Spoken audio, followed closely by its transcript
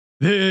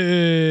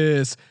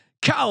This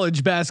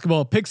college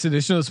basketball picks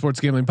edition of the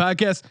Sports Gambling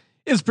Podcast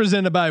is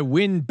presented by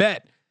WynnBET.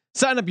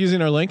 Sign up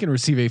using our link and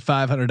receive a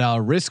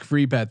 $500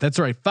 risk-free bet. That's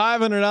right,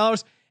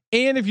 $500.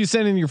 And if you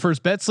send in your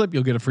first bet slip,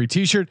 you'll get a free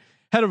t-shirt.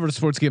 Head over to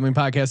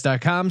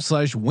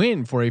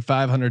sportsgamblingpodcast.com/win for a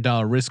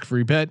 $500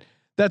 risk-free bet.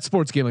 That's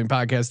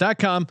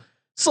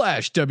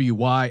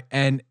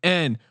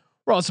sportsgamblingpodcast.com/WYNN.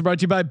 We're also brought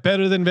to you by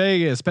Better Than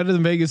Vegas. Better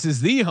Than Vegas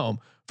is the home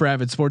for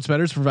avid sports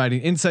bettors,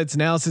 providing insights,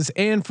 analysis,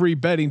 and free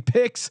betting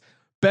picks.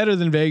 Better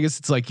Than Vegas.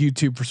 It's like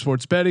YouTube for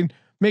sports betting.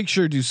 Make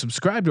sure to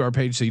subscribe to our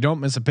page so you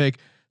don't miss a pick.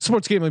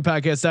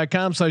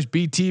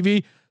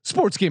 sportsgamblingpodcast.com/BTV.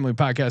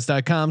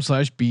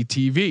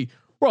 sportsgamblingpodcast.com/BTV.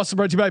 We're also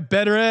brought to you by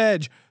Better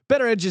Edge.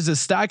 Better Edge is a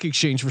stock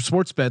exchange for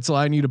sports bets,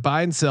 allowing you to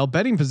buy and sell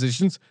betting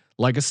positions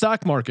like a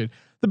stock market.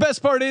 The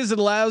best part is it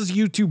allows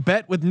you to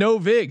bet with no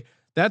vig.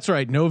 That's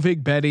right, no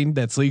vig betting.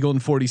 That's legal in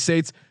 40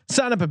 states.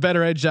 Sign up at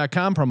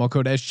betteredge.com, promo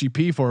code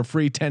SGP for a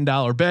free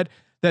 $10 bet.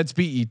 That's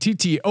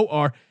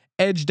BETTOR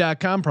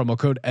edge.com, promo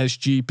code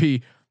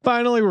SGP.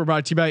 Finally, we're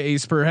brought to you by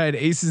Ace Per Head.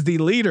 Ace is the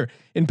leader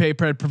in pay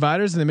per head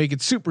providers, and they make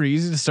it super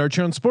easy to start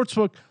your own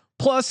sportsbook.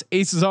 Plus,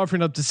 Ace is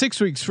offering up to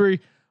 6 weeks free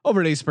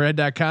over at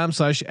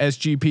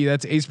aceperhead.com/SGP.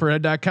 That's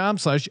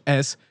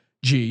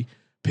aceperhead.com/SGP.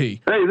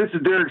 Hey, this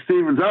is Derek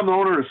Stevens. I'm the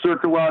owner of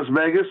Circa Las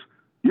Vegas.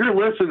 You're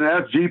listening to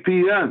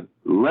SGPN.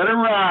 Let it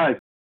ride.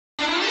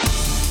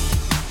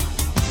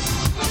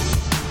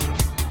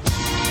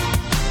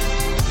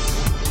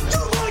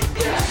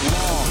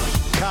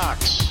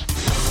 Cox.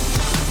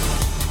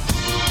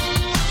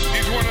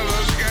 He's one of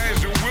those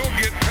guys who will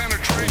get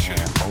penetration.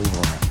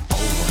 Over.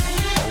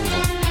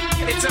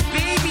 It's a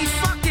baby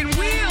fucking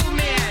wheel,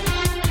 man.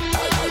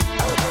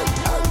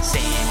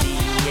 San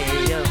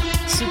Diego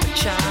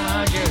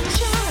Superchargers.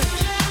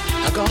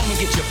 Now go home and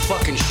get your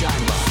fucking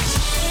shine box.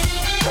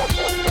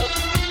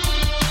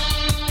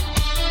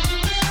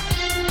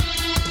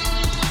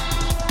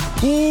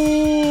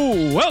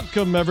 Ooh,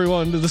 welcome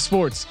everyone to the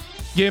Sports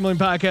Gambling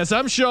Podcast.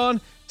 I'm Sean,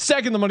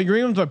 second the money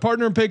green with my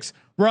partner in picks,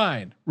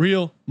 Ryan,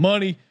 Real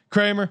Money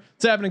Kramer.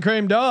 What's happening,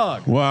 Kramer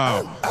dog?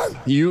 Wow,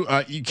 you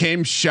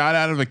came shot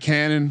out of a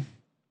cannon.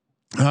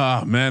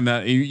 Oh man,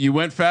 that you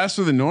went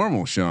faster than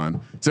normal,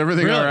 Sean. Is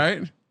everything Really? all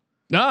right?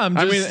 No, I'm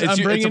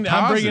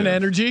bringing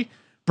energy,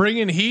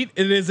 bringing heat.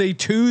 It is a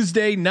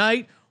Tuesday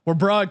night. We're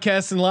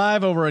broadcasting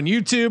live over on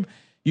YouTube,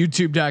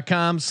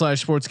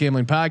 youtube.com/sports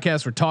gambling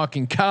podcast. We're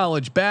talking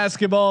college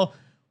basketball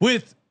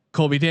with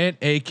Colby Dant,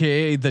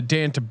 aka the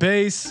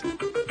Dantabase.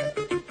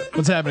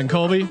 What's happening,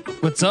 Colby?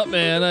 What's up,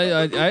 man?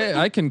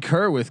 I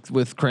concur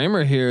with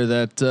Kramer here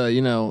that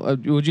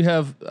would you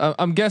have?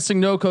 I'm guessing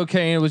no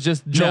cocaine. It was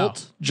just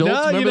Jolt. No,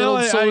 I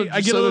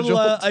get a little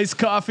iced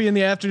coffee in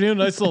the afternoon.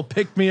 Nice little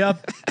pick me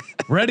up.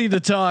 Ready to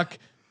talk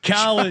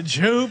college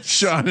hoops.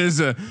 Sean is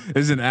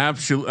an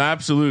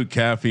absolute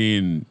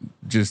caffeine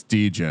just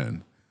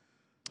degen.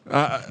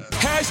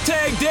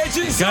 Hashtag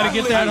Digits. Got to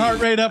get that heart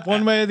rate up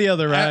one way or the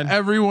other, Ryan.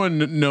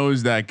 Everyone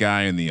knows that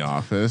guy in the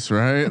office,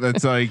 right?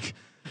 That's like,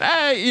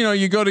 hey,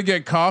 you go to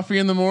get coffee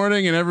in the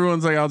morning, and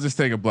everyone's like, "I'll just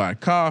take a black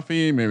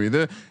coffee,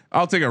 maybe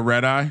I'll take a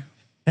red eye."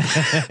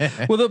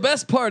 Well, the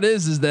best part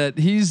is that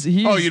he's.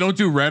 Oh, you don't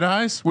do red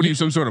eyes? What are you,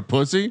 some sort of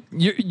pussy?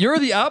 You're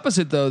the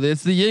opposite though.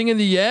 It's the yin and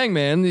the yang,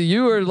 man.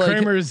 You are like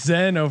Kramer's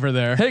zen over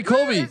there. Hey,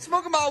 Colby,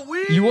 Smoking my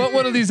weed. you want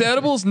one of these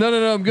edibles?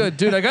 No, I'm good,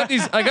 dude. I got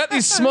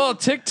these small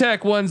Tic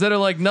Tac ones that are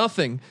like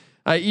nothing.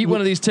 I eat one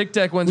of these Tic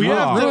Tac ones.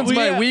 Ruins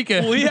my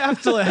weekend. We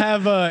have to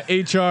have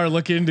HR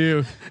look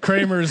into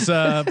Kramer's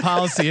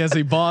policy as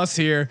a boss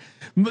here.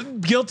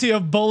 Guilty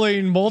of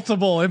bullying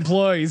multiple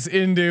employees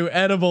into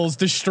edibles,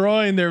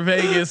 destroying their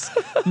Vegas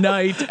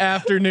night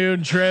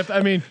afternoon trip.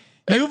 I mean,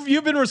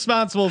 you've been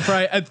responsible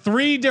for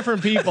 3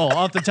 different people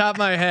off the top of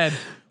my head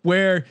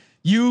where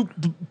you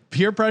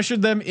peer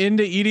pressured them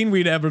into eating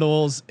weed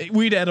edibles,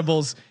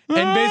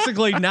 and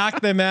basically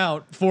knocked them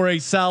out for a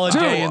solid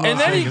day. And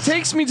then he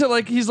takes me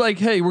to he's like,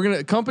 hey, we're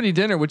gonna company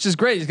dinner, which is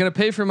great. He's gonna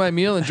pay for my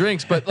meal and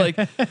drinks, but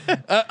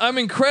I'm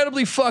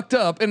incredibly fucked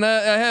up, and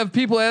I have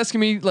people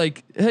asking me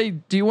like, hey,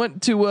 do you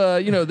want to,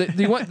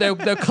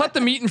 they'll cut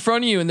the meat in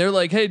front of you, and they're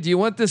like, hey, do you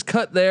want this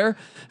cut there?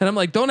 And I'm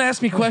like, don't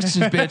ask me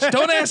questions, bitch.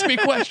 Don't ask me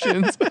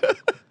questions.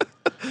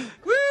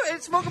 Woo,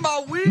 it's smoking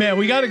my weed. Man,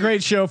 we got a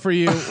great show for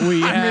you.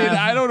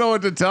 I don't know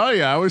what to tell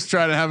you. I was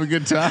trying to have a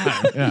good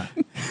time. Yeah.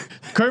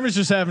 Kramer's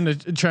just trying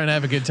to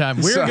have a good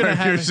time. We're gonna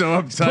have. You're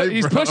so uptight.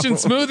 He's pushing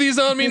smoothies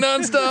on me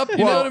nonstop. You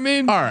know what I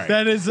mean? All right.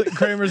 That is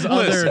Kramer's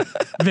other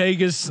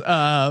Vegas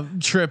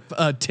trip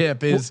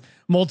tip is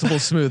multiple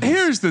smoothies.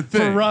 Here's the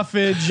thing: for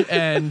roughage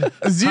and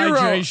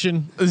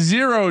hydration.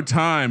 0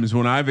 times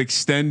when I've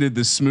extended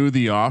the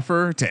smoothie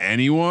offer to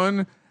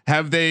anyone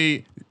have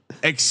they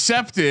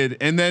accepted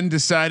and then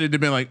decided to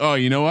be like, oh,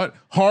 you know what?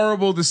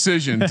 Horrible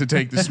decision to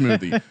take the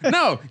smoothie.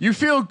 No, you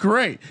feel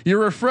great.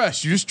 You're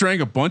refreshed. You just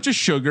drank a bunch of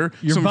sugar.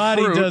 Your some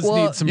body fruit. does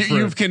need some fruit.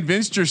 You've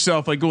convinced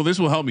yourself like, oh, this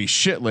will help me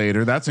shit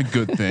later. That's a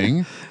good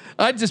thing.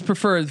 I just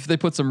prefer if they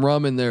put some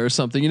rum in there or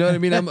something. You know what I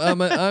mean? I'm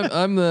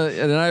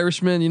an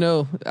Irishman. You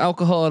know,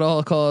 alcohol at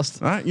all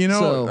costs.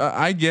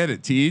 I get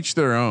it. To each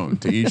their own.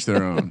 To each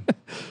their own.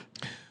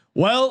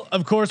 Well,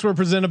 of course, we're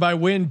presented by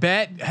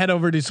WinBet. Head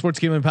over to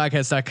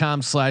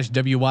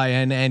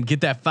sportsgamblingpodcast.com/WYN and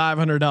get that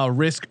 $500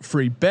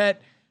 risk-free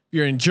bet. If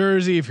you're in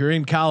Jersey, if you're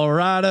in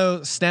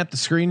Colorado, snap the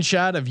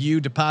screenshot of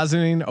you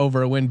depositing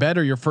over a WinBet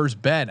or your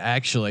first bet,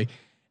 actually,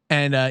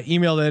 and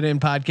email that in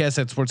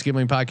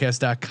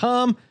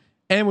podcast@sportsgamblingpodcast.com,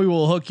 and we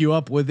will hook you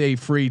up with a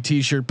free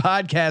T-shirt.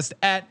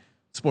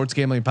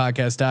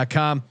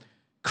 Podcast@sportsgamblingpodcast.com.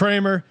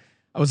 Kramer,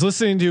 I was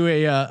listening to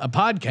a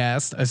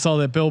podcast. I saw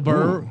that Bill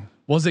Burr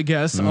was a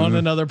guest on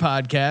another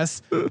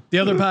podcast. The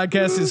other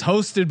podcast is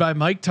hosted by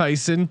Mike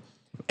Tyson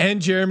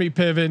and Jeremy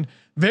Piven.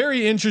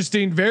 Very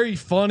interesting, very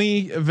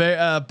funny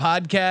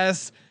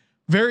podcast.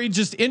 Very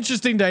just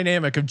interesting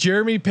dynamic of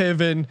Jeremy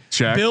Piven,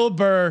 Check. Bill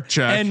Burr,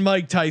 Check. and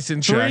Mike Tyson.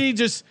 Check. Three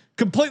just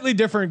completely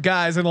different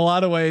guys in a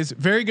lot of ways.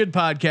 Very good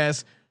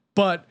podcast,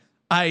 but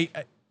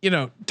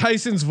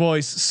Tyson's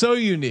voice so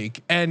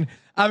unique, and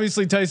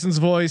obviously Tyson's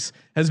voice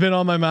has been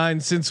on my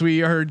mind since we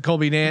heard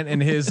Colby Nant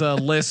and his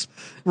lisp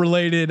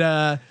related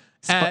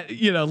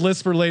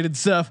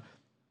stuff.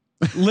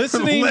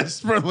 Listening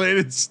Lisp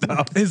related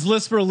stuff. his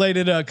lisp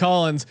related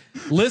Collins.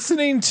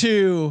 Listening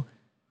to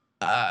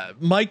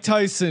Mike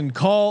Tyson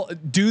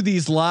do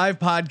these live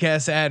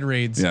podcast ad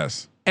reads.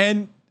 Yes.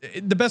 And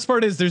the best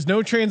part is there's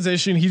no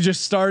transition. He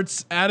just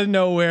starts out of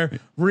nowhere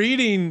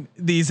reading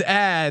these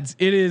ads.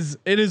 It is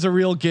a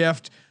real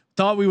gift.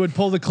 Thought we would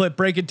pull the clip,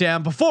 break it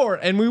down before,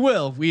 and we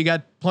will. We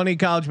got plenty of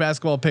college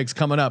basketball picks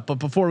coming up, but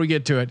before we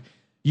get to it,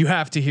 you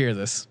have to hear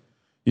this.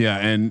 Yeah,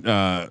 and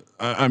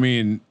I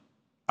mean,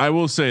 I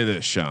will say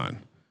this, Sean.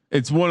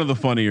 It's one of the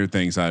funnier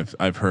things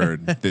I've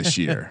heard this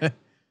year.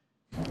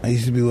 I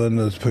used to be one of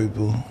those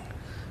people.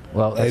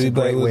 Well, that's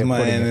Everybody a great way was of my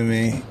putting it.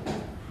 enemy,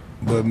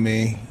 but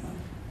me.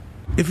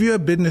 If you're a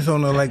business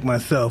owner like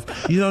myself,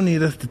 you don't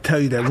need us to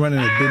tell you that running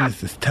a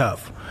business is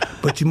tough,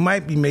 but you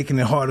might be making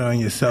it harder on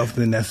yourself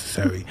than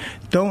necessary.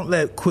 Don't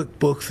let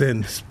QuickBooks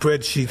and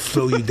spreadsheets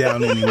slow you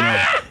down anymore.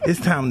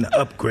 It's time to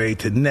upgrade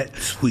to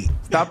NetSuite.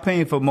 Stop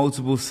paying for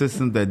multiple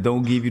systems that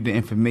don't give you the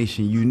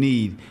information you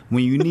need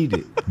when you need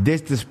it.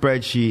 Ditch the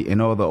spreadsheet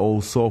and all the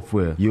old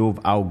software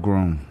you've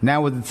outgrown.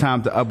 Now is the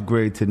time to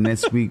upgrade to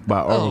NetSuite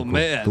by Oracle,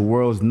 man. the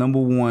world's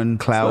 #1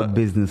 cloud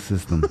business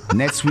system.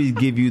 NetSuite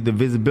give you the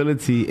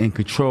visibility and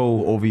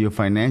control over your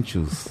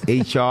financials,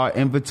 HR,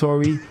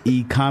 inventory,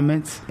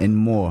 e-commerce, and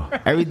more.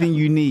 Everything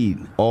you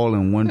need, all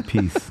in one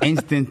piece,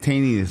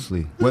 instantaneously.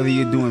 Whether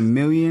you're doing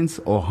millions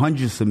or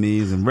hundreds of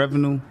millions in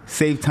revenue,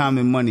 save time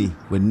and money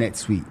with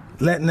NetSuite.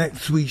 Let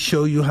NetSuite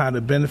show you how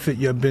to benefit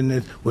your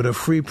business with a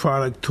free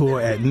product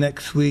tour at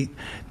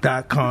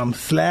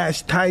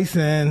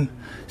netsuite.com/Tyson.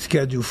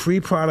 Schedule free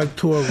product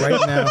tour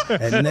right now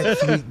at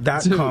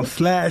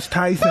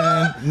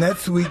netsuite.com/Tyson.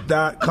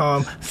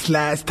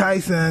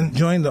 netsuite.com/Tyson.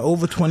 Join the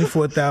over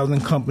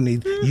 24,000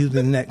 companies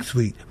using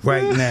NetSuite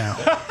right now.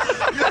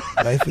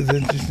 Life is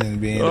interesting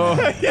being.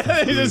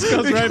 Yeah, he just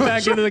goes right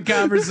back into the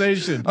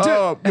conversation.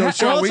 Oh, no,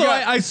 Sean, Also,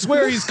 I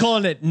swear he's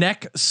calling it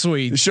neck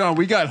suite. Sean,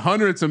 we got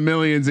hundreds of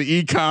millions of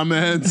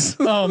e-comments.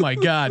 Oh my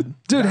god,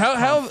 Dude, how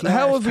have we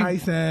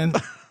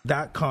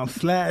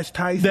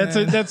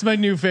Tyson.com/Tyson. that's my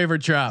new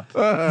favorite drop.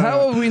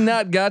 how have we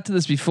not got to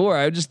this before?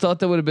 I just thought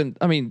that would have been.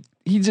 I mean,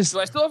 he just. Do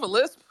I still have a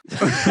lisp?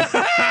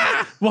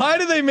 Why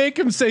do they make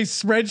him say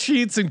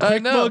spreadsheets and I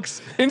know.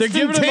 QuickBooks? They're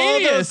giving him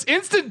all those.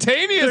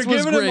 Instantaneous They're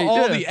was giving great. him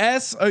all yeah. the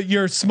S,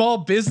 your small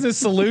business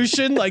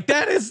solution. Like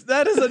that is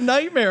a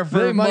nightmare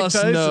for They Mike must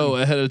Tyson. know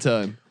ahead of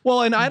time.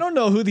 Well, and I don't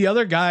know who the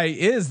other guy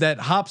is that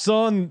hops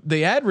on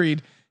the ad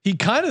read. He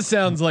kind of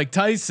sounds like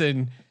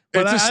Tyson,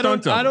 but It's a I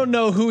stunt don't. I double. don't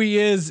know who he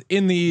is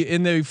in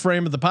the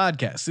frame of the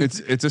podcast. It's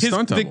a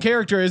stunt The double.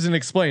 character isn't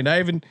explained. I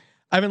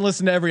haven't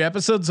listened to every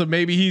episode, so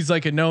maybe he's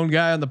like a known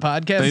guy on the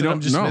podcast. And I'm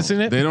just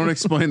missing it. They don't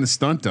explain the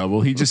stunt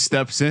double. He just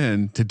steps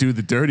in to do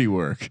the dirty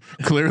work.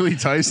 Clearly,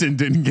 Tyson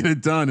didn't get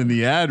it done in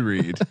the ad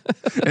read,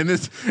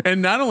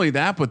 and not only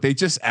that, but they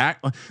just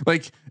act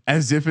like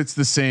as if it's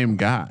the same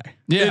guy.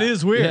 Yeah, It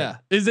is weird. Yeah.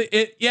 Is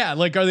it? Yeah.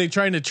 Like, are they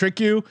trying to trick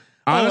you?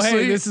 Honestly, oh,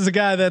 hey, this is a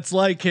guy that's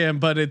like him,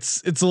 but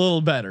it's a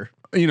little better.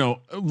 You know,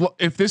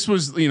 if this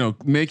was,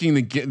 making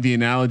the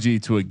analogy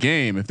to a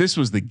game, if this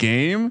was the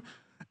game,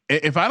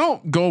 if I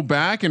don't go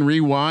back and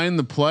rewind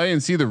the play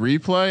and see the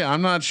replay,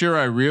 I'm not sure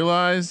I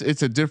realize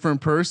it's a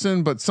different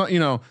person. But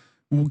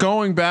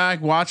going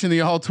back, watching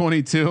the all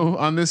 22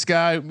 on this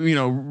guy,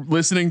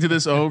 listening to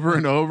this over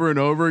and over and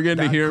over again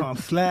to hear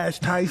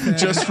 .com/Tyson.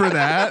 just for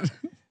that.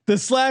 The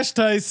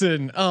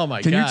 /Tyson. Oh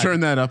my Can god. you turn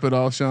that up at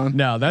all, Sean?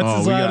 No, that's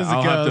as loud as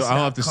it goes.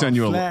 I'll have to send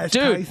you a link.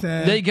 Dude,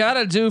 they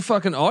gotta do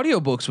fucking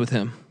audiobooks with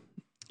him.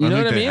 You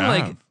know what I mean?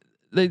 Like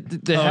they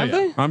have yeah.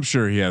 they? I'm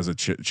sure he has a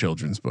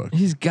children's book.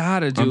 He's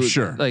gotta do. I'm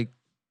sure. Like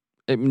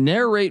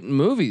narrate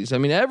movies. I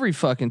mean, every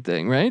fucking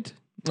thing, right?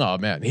 Oh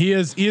man, he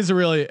is a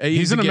really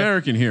He's an a gift.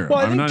 American hero. Well,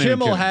 I I'm think not even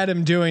Kimmel kidding. had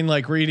him doing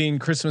like reading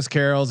Christmas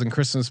carols and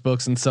Christmas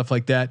books and stuff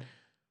like that.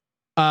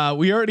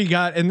 We already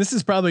got, and this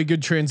is probably a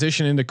good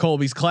transition into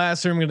Colby's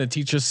classroom. Going to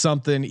teach us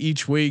something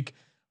each week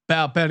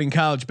about betting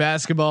college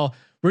basketball.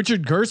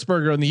 Richard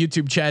Gersberger on the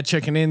YouTube chat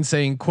checking in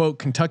saying, quote,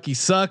 Kentucky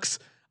sucks.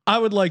 I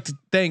would like to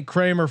thank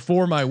Kramer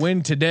for my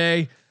win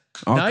today.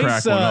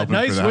 Nice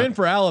win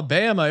for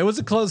Alabama. It was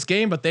a close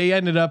game, but they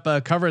ended up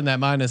covering that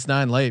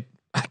 -9 late.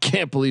 I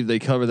can't believe they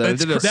covered that.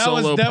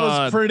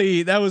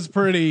 That was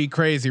pretty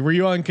crazy. Were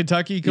you on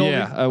Kentucky, Colby?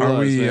 Yeah, I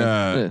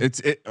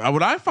was.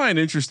 What I find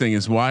interesting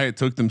is why it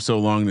took them so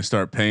long to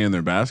start paying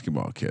their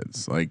basketball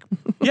kids. Like,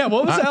 yeah,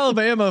 what was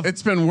Alabama?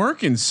 It's been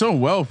working so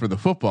well for the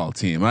football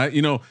team.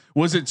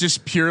 Was it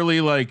just purely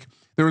like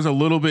there was a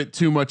little bit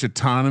too much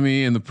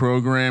autonomy in the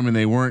program, and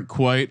they weren't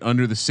quite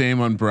under the same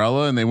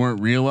umbrella, and they weren't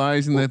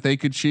realizing that they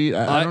could cheat?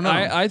 I don't know.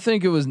 I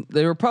think it was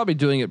they were probably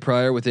doing it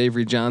prior with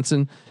Avery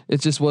Johnson. It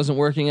just wasn't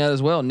working out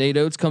as well. Nate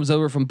Oates comes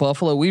over from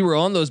Buffalo. We were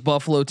on those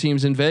Buffalo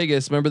teams in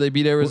Vegas. Remember they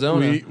beat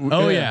Arizona. They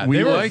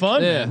were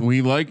fun. Yeah.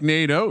 We like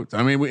Nate Oates.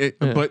 I mean,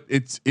 but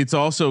it's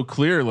also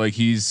clear like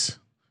he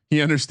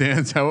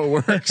understands how it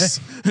works,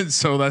 and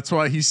so that's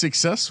why he's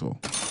successful.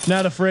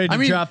 Not afraid to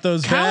drop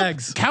those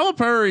bags.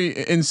 Calipari,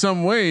 in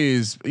some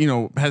ways,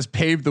 has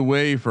paved the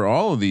way for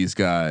all of these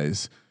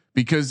guys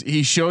because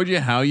he showed you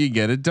how you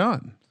get it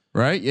done.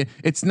 Right?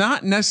 It's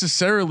not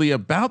necessarily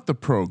about the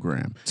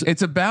program.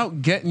 It's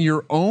about getting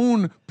your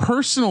own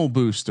personal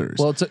boosters.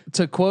 Well,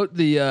 to quote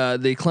the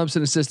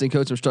Clemson assistant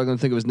coach, I'm struggling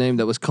to think of his name,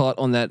 that was caught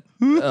on that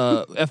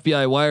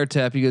FBI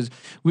wiretap. He goes,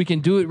 "We can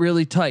do it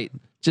really tight,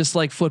 just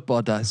like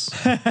football does."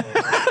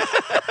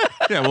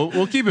 Yeah,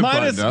 we'll keep it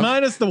minus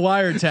the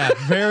wiretap,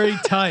 very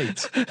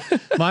tight.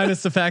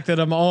 Minus the fact that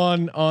I'm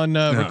on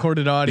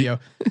recorded audio.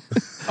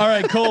 All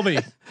right, Colby.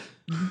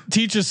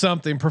 Teach us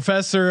something,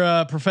 Professor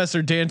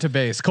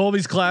Dantabase.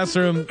 Colby's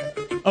classroom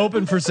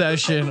open for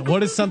session.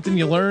 What is something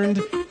you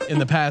learned in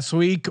the past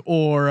week,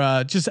 or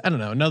just I don't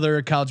know,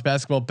 another college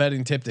basketball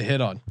betting tip to hit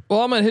on?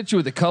 Well, I'm gonna hit you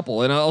with a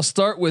couple, and I'll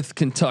start with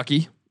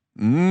Kentucky.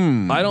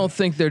 I don't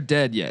think they're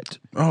dead yet.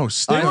 Oh,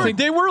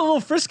 they were a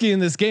little frisky in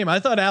this game. I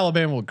thought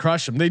Alabama would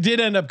crush them. They did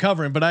end up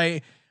covering, but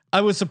I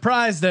was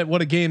surprised at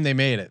what a game they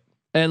made it.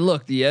 And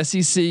look, the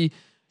SEC.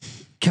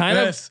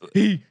 SEC.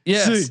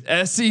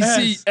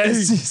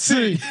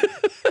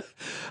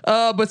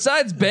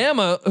 Besides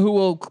Bama, who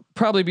will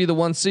probably be the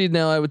 1 seed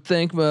now, I would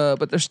think,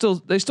 but they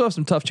still have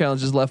some tough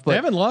challenges left. But they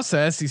haven't lost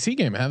the SEC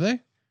game, have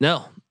they?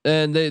 No,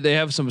 and they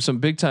have some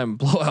big time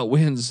blowout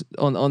wins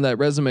on that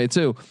resume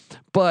too.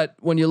 But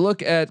when you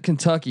look at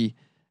Kentucky,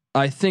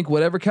 I think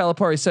whatever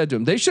Calipari said to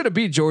him, they should have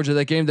beat Georgia.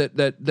 That game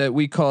that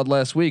we called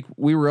last week,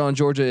 we were on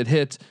Georgia. It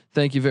hit.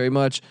 Thank you very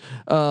much.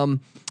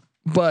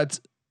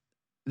 But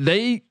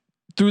they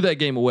threw that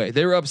game away.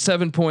 They were up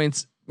 7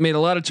 points, made a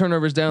lot of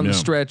turnovers down the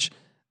stretch.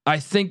 I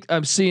think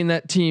I'm seeing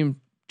that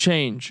team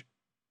change,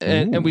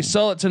 and we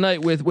saw it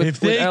tonight with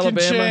Alabama.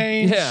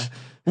 Change,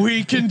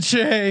 we can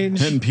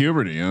change. Hitting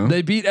puberty, huh?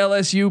 They beat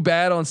LSU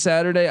bad on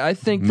Saturday. I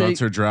think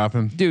nuts are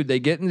dropping. Dude, they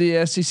get into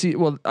the SEC.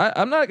 Well,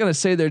 I'm not going to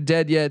say they're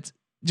dead yet,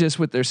 just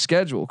with their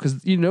schedule, because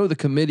the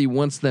committee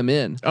wants them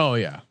in. Oh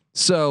yeah.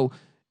 So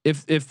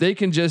if they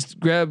can just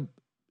be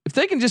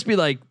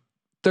like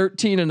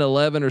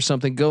 13-11 or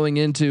something going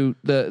into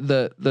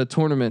the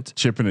tournament,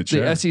 chipping a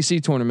chair, the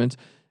SEC tournament,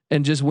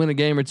 and just win a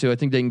game or two, I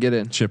think they can get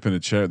in. Chipping a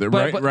chair. They're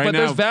but now.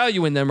 There's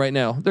value in them right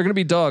now. They're going to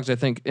be dogs, I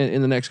think,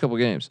 in the next couple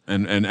games.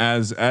 And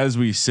as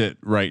we sit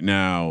right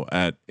now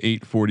at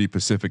 8:40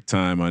 Pacific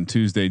time on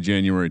Tuesday,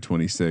 January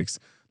 26th,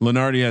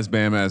 Lenardi has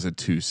Bama as a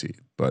 2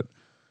 seed, but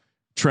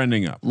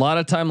trending up. A lot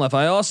of time left.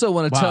 I also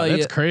want to tell you,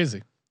 that's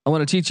crazy. I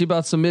want to teach you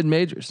about some mid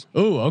majors.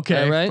 Oh,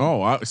 okay. All right.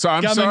 Oh, so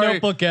I'm Got sorry. my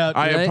notebook out.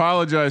 I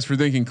apologize for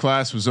thinking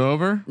class was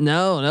over.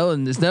 No,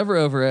 and it's never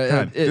over.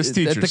 God, this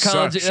teacher at the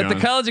college sucks, at the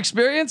college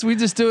experience, we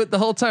just do it the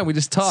whole time. We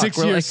just talk.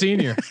 6-year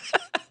senior.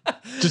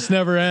 Just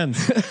never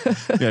ends.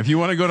 Yeah, if you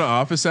want to go to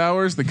office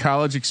hours, the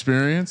college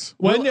experience.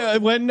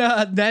 When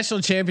national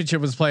championship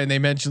was playing, they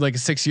mentioned like a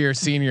 6-year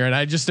senior, and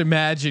I just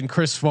imagine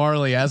Chris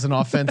Farley as an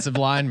offensive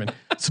lineman.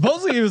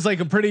 Supposedly he was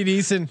like a pretty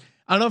decent.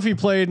 I don't know if he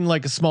played in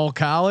like a small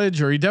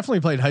college or he definitely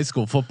played high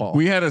school football.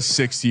 We had a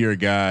 6-year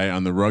guy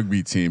on the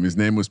rugby team. His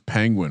name was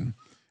Penguin.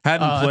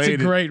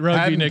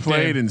 Hadn't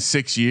played in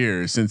 6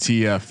 years since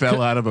he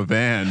fell out of a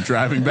van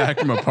driving back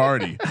from a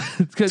party.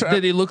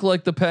 Did he look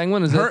like the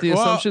Penguin? Is that the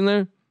assumption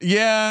there?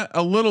 Yeah,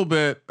 a little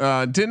bit.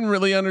 Didn't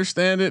really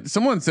understand it.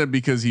 Someone said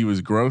because he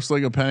was gross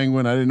like a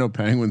penguin. I didn't know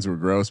penguins were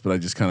gross, but I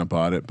just kind of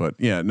bought it. But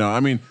yeah, no, I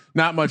mean,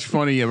 not much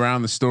funny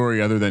around the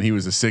story other than he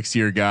was a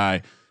 6-year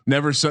guy.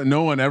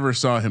 No one ever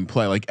saw him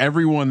play. Like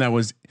everyone that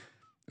was,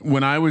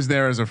 when I was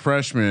there as a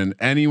freshman,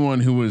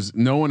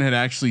 no one had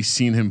actually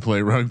seen him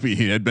play rugby.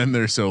 He had been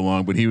there so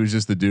long, but he was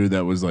just the dude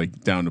that was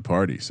like down to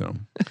party. So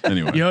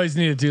anyway, you always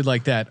need a dude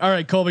like that. All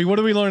right, Colby, what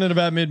are we learning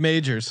about mid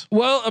majors?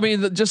 Well, I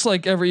mean, just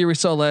like every year we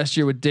saw last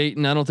year with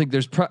Dayton, I don't think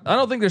there's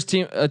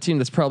a team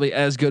that's probably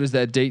as good as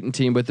that Dayton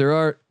team, but there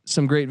are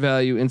some great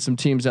value in some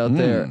teams out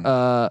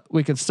there.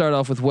 We can start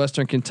off with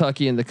Western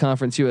Kentucky in the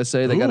Conference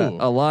USA. They got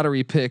a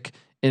lottery pick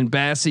in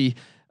Bassey.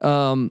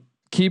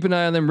 keep an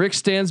eye on them. Rick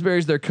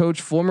Stansberry's their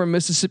coach, former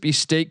Mississippi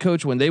State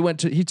coach. When they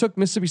he took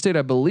Mississippi State,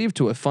 I believe,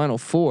 to a Final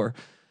Four,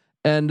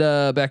 and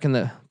back in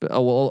a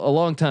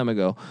long time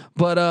ago.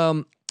 But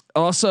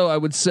also, I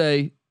would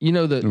say,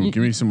 give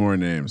me some more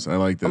names. I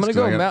like this. I'm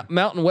going to go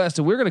Mountain West,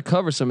 and we're going to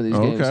cover some of these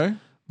games. Okay,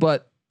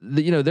 but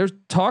they're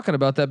talking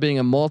about that being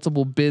a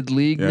multiple bid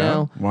league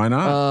now. Why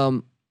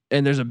not?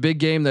 And there's a big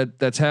game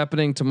that's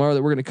happening tomorrow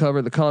that we're going to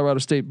cover, the Colorado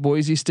State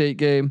Boise State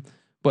game.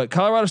 But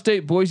Colorado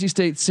State, Boise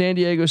State, San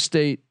Diego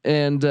State,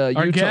 and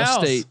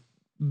Utah State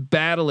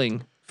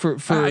battling for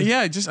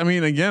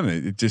again,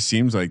 it just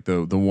seems like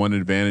the one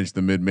advantage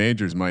the mid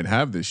majors might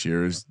have this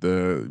year is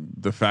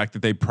the fact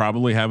that they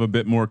probably have a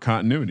bit more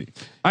continuity.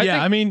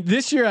 I mean,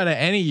 this year out of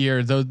any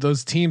year,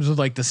 those teams with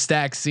like the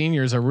stacked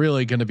seniors are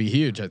really going to be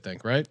huge. I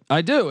think, right?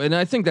 I do, and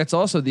I think that's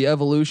also the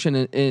evolution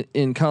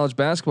in college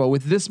basketball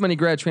with this many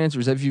grad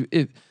transfers. If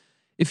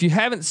you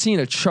haven't seen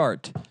a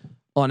chart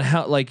on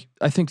how, like,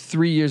 I think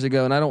 3 years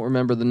ago, and I don't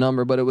remember the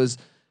number, but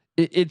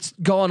it's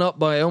gone up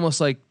by almost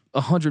like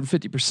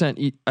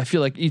 150%. I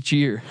feel like each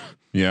year.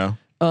 Yeah.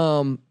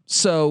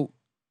 So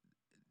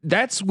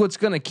that's what's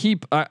going to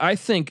keep. I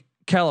think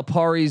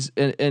Calipari's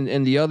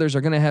and the others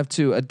are going to have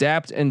to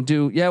adapt and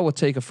do. Yeah, we'll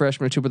take a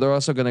freshman or two, but they're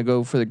also going to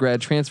go for the grad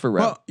transfer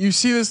route. Well, you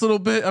see this little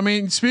bit. I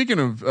mean, speaking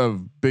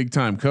of big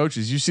time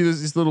coaches, you see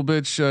this little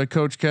bitch,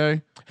 Coach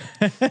K.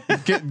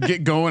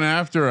 get going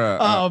after a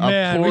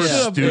poor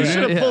student. We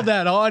should have pulled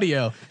that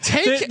audio.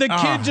 The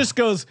kid just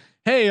goes,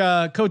 "Hey,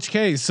 Coach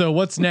K, so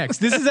what's next?"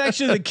 This is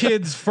actually the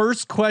kid's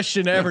first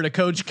question ever to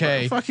Coach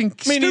K.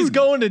 He's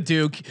going to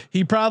Duke.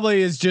 He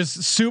probably is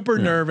just super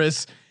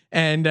nervous,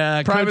 and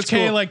Coach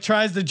K like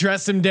tries to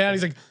dress him down.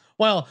 He's like,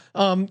 "Well,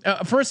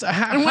 first,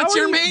 what's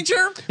your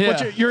major?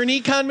 You're an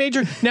econ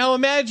major. Now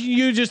imagine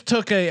you just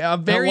took a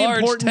very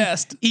important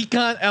test,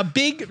 a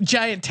big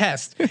giant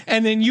test,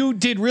 and then you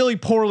did really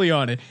poorly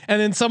on it.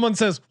 And then someone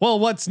says, "Well,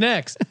 what's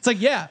next?" It's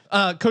like,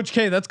 Coach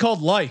K, that's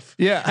called life.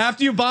 Yeah.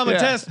 After you bomb a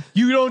test,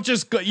 you don't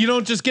just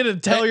get to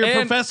tell your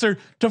professor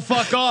to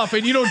fuck off,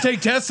 and you don't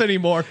take tests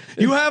anymore.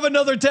 You have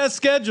another test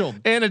scheduled.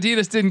 And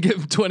Adidas didn't give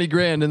him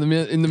 $20,000 in the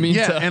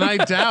meantime. Yeah,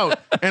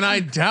 and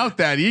I doubt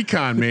that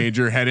econ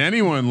major had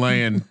anyone laying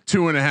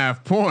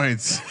 2.5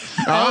 points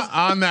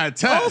on that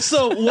test.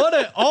 Also, what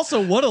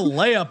a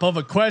layup of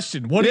a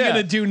question. What are you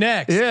gonna do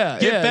next?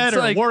 Get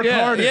better, work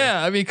harder.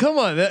 Yeah, I mean, come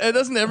on.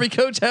 Doesn't every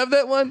coach have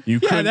that one?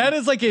 That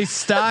is like a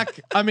stock.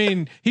 I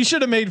mean, he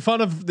should have made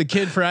fun of the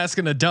kid for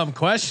asking a dumb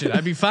question.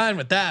 I'd be fine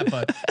with that,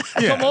 but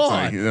come on.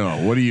 Like,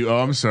 what do you? Oh,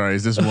 I'm sorry.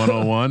 Is this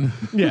 101?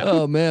 Yeah.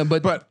 Oh man,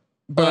 but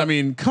I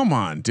mean, come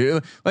on,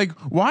 dude. Like,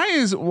 why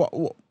is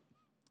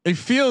it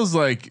feels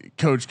like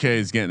Coach K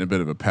is getting a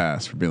bit of a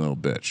pass for being a little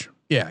bitch.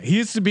 Yeah, he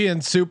used to be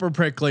in super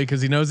prickly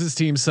because he knows his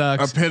team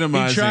sucks.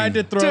 Epitomizing. He tried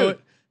to throw it.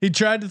 He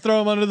tried to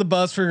throw him under the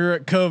bus for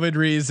COVID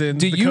reasons.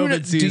 Do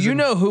you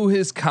know who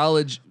his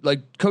college,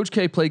 like Coach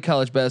K played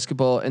college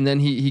basketball and then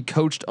he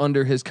coached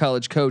under his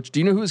college coach. Do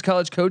you know who his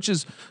college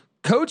coaches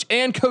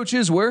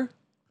were?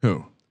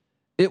 Who?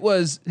 It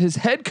was his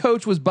head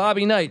coach was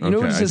Bobby Knight. You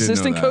know who his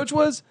assistant coach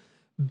was?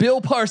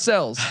 Bill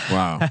Parcells.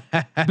 Wow.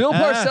 Bill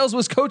Parcells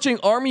was coaching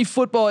Army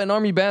football and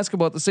Army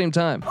basketball at the same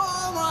time.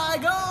 Oh my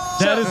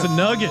God. That is a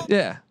nugget.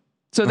 Yeah.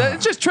 So that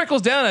it just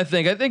trickles down. I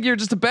think you're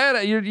just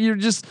you're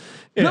just.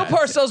 Bill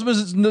Parcells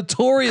was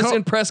notorious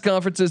in press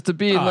conferences to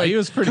be like he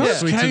was pretty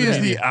sweet. K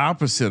is the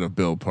opposite of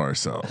Bill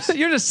Parcells.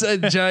 You're just a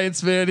Giants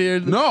fan here.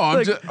 No,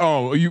 I'm just.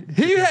 Oh,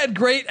 He had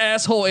great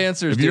asshole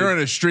answers. If you're in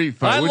a street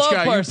fight, which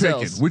guy you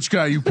picking? Which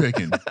guy you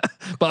picking?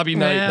 Bobby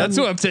Knight. That's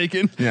who I'm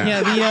taking.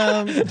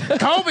 Yeah.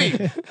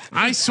 Kobe.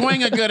 I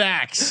swing a good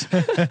axe.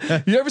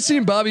 You ever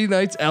seen Bobby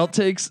Knight's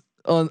outtakes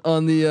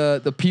on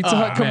the Pizza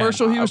Hut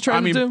commercial he was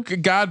trying to do?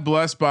 God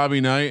bless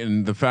Bobby Knight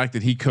and the fact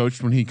that he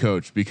coached when he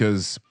coached,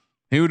 because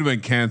he would have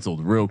been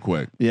canceled real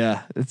quick.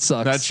 Yeah, it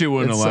sucks. That shit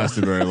wouldn't have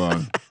lasted very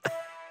long.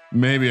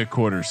 Maybe a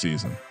quarter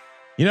season.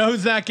 You know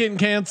who's not getting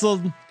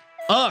canceled?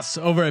 Us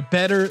over at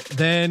Better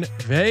Than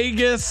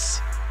Vegas.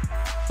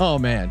 Oh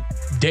man,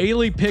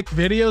 daily pick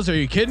videos. Are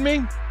you kidding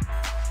me?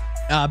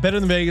 Better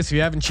Than Vegas. If you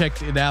haven't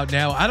checked it out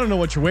now, I don't know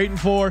what you're waiting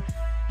for.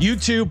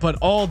 YouTube, but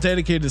all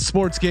dedicated to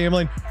sports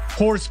gambling,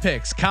 horse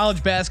picks,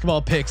 college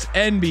basketball picks,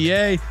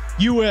 NBA,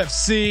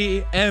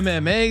 UFC,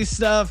 MMA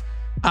stuff.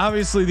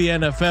 Obviously the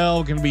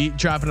NFL, going to be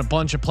dropping a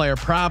bunch of player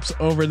props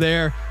over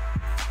there.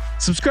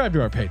 Subscribe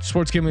to our page,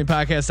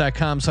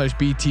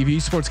 sportsgamblingpodcast.com/BTV,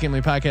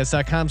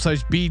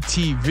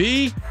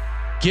 sportsgamblingpodcast.com/BTV.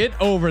 Get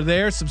over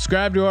there,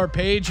 subscribe to our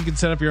page. You can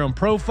set up your own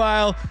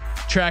profile,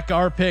 track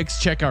our picks,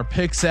 check our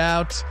picks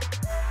out.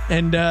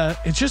 And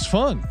it's just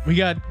fun. We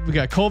got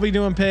Colby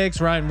doing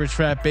picks, Ryan Rich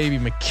Fat Baby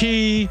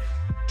McKee,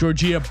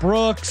 Georgia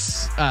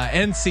Brooks,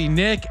 NC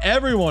Nick.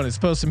 Everyone is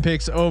posting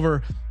picks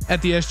over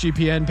at the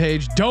SGPN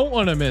page. Don't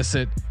want to miss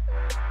it.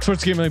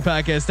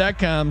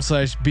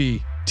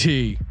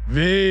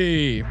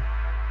 sportsgamblingpodcast.com/BTV.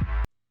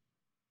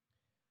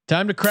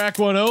 Time to crack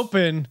one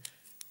open.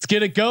 Let's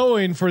get it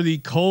going for the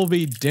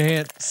Colby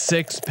Dant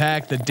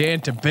 6-pack, the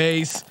Danta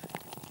base.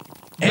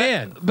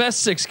 And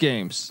best 6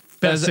 games.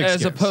 Best six as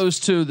games.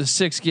 opposed to the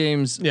 6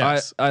 games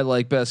Yes. I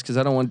like best because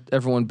I don't want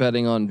everyone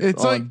betting on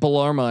It's like-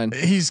 Bellarmine.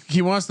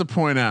 He wants to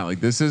point out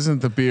like this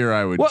isn't the beer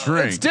I would Well,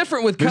 drink. it's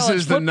different with this college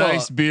is the football.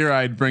 nice beer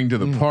I'd bring to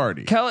the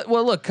party.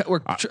 Well, look,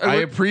 I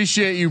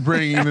appreciate you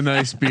bringing the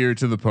nice beer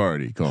to the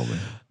party, Colby.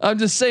 I'm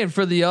just saying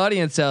for the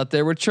audience out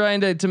there, we're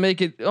trying to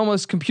make it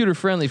almost computer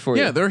friendly for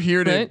you. Yeah, they're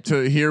here Right?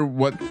 to hear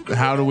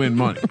how to win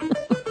money.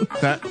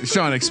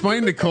 Sean,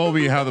 explain to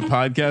Colby how the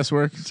podcast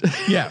works.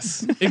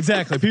 Yes,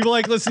 exactly. People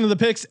like listen to the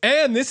picks,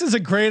 and this is a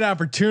great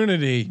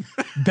opportunity.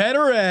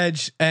 Better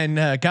Edge,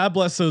 and God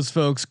bless those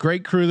folks.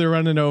 Great crew they're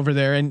running over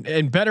there.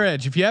 And Better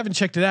Edge, if you haven't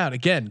checked it out,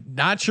 again,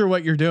 not sure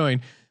what you're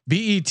doing.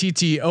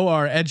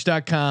 BETTOR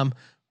edge.com,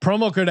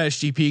 promo code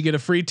SGP, get a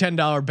free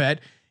 $10 bet.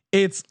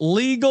 It's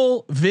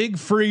legal VIG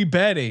free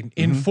betting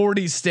in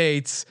 40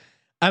 states.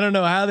 I don't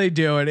know how they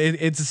do it.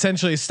 It's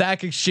essentially a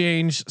stack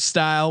exchange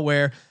style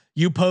where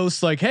you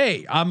post like,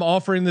 "Hey, I'm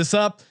offering this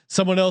up."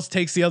 Someone else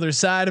takes the other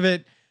side of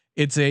it.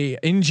 It's a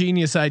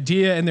ingenious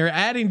idea, and they're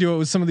adding to it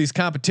with some of these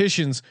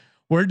competitions.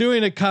 We're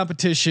doing a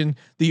competition,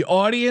 the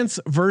audience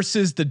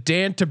versus the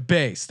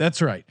database.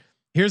 That's right.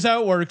 Here's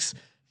how it works: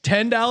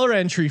 $10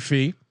 entry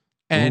fee,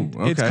 and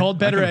Ooh, okay. it's called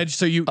Better Edge.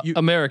 So you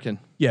American.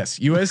 yes,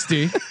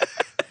 USD.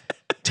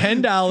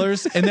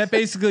 $10, and that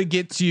basically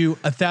gets you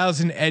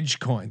 1,000 Edge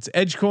coins.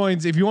 Edge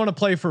coins, if you want to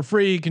play for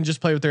free, you can just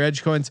play with their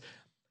Edge coins.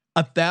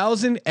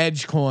 1,000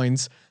 Edge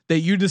coins that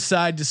you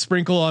decide to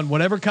sprinkle on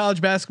whatever college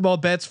basketball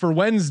bets for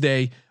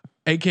Wednesday,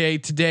 aka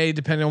today,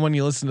 depending on when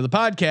you listen to the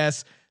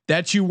podcast,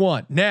 that you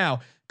want. Now,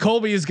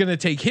 Colby is going to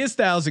take his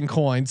 1,000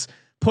 coins,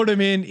 put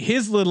them in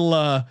his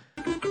little,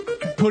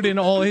 put in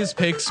all his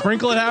picks,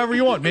 sprinkle it however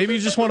you want. Maybe you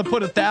just want to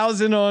put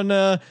 1,000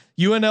 on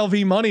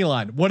UNLV money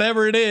line,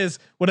 whatever it is,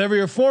 whatever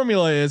your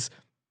formula is.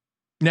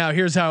 Now,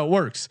 here's how it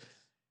works.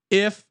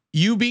 If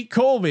you beat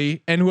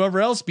Colby and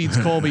whoever else beats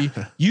Colby,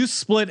 you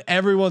split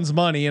everyone's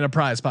money in a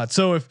prize pot.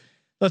 So if,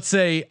 let's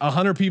say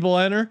 100 people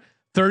enter,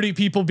 30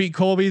 people beat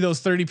Colby,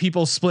 those 30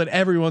 people split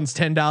everyone's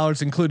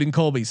 $10, including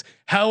Colby's.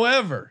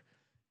 However,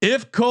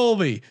 if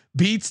Colby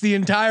beats the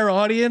entire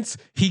audience,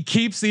 he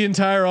keeps the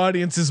entire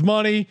audience's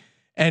money,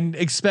 and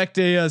expect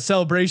a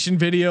celebration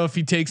video if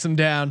he takes them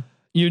down.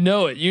 You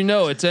know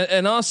it.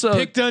 And also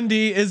Pick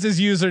Dundee is his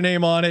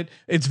username on it.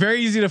 It's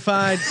very easy to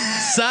find.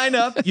 Sign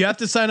up. You have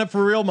to sign up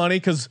for real money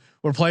because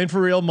we're playing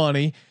for real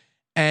money.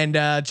 And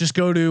just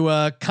go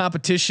to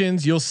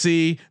competitions. You'll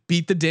see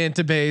beat the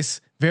database.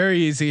 Very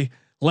easy.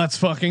 Let's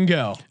fucking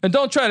go. And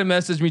don't try to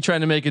message me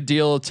trying to make a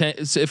deal.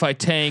 If I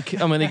tank,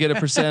 I'm going to get a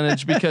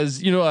percentage because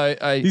He's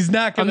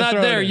not I'm gonna not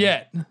throw there it in.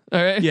 yet.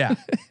 All right. Yeah,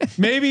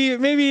 maybe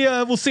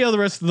we'll see how the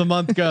rest of the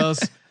month goes.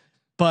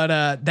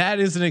 But that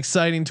is an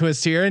exciting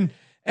twist here,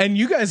 and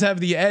you guys have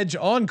the edge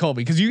on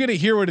Colby because you get to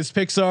hear what his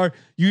picks are.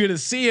 You get to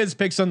see his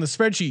picks on the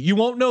spreadsheet. You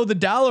won't know the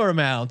dollar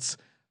amounts,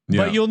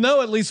 but you'll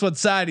know at least what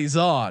side he's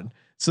on.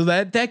 So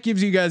that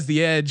gives you guys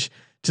the edge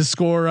to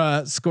score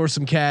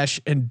some cash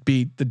and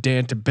beat the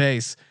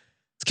database.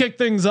 Let's kick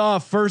things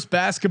off. First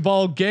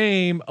basketball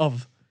game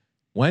of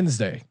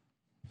Wednesday,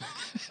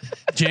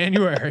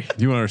 January.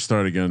 You want to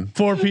start again?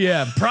 4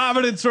 p.m.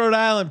 Providence, Rhode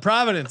Island.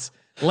 Providence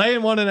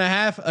laying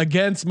 1.5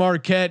 against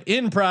Marquette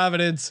in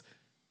Providence.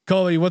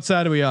 Colby, what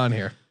side are we on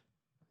here?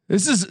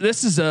 This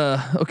is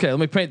okay. Let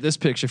me paint this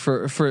picture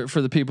for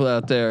the people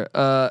out there.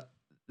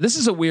 This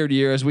is a weird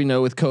year, as we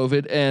know, with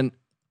COVID, and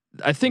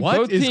I think What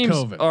both is teams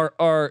COVID?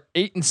 are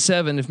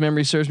 8-7 if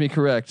memory serves me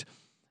correct,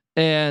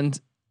 and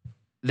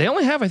they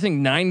only have I think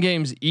 9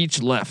 games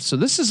each left. So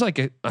this is like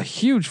a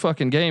huge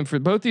fucking game for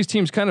both these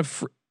teams, kind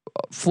of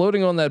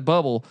floating on that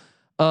bubble.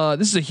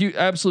 This is a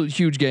absolute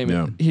huge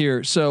game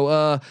here.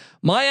 So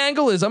my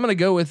angle is I'm going to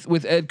go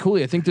with Ed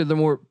Cooley. I think they're the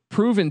more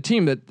proven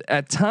team that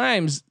at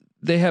times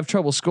they have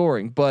trouble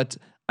scoring, but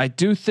I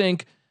do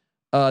think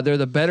they're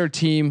the better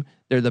team.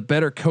 They're the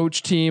better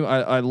coach team.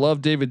 I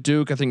love David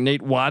Duke. I think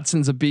Nate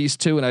Watson's a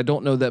beast too, and I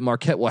don't know that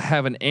Marquette will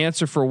have an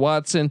answer for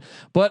Watson.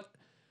 But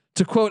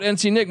to quote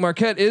NC Nick,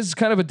 Marquette is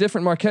kind of a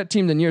different Marquette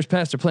team than years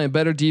past. They're playing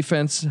better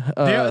defense.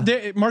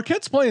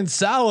 Marquette's playing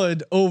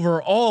solid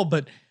overall,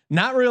 but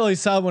not really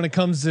solid when it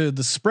comes to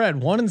the spread.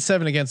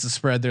 1-7 against the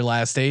spread their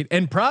last 8,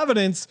 and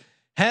Providence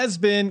has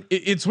been.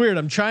 It's weird.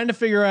 I'm trying to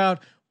figure out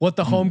what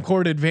the home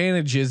court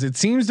advantage is. It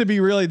seems to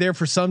be really there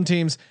for some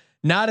teams,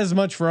 not as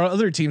much for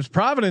other teams.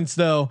 Providence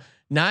though,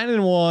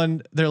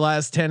 9-1 their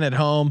last 10 at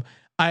home.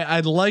 I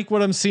like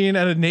what I'm seeing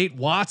out of Nate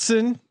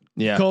Watson.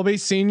 Yeah, Colby,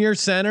 senior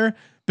center,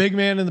 big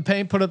man in the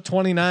paint, put up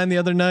 29 the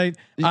other night.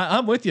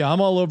 I'm with you.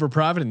 I'm all over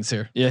Providence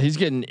here. Yeah, he's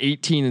getting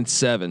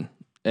 18-7.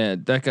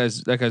 And that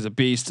guy's a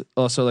beast.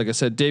 Also, like I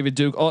said, David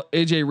Duke,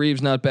 AJ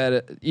Reeves not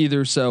bad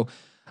either. So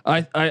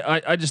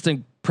I just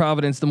think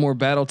Providence, the more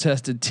battle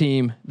tested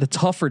team, the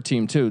tougher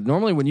team too.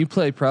 Normally when you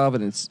play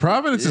Providence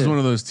is one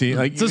of those teams.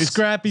 Like it's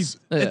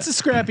a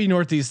scrappy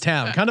Northeast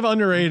town, kind of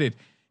underrated.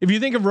 If you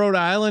think of Rhode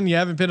Island, you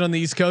haven't been on the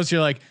East Coast,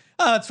 you're like,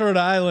 oh, it's Rhode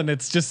Island.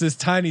 It's just this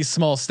tiny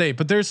small state,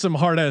 but there's some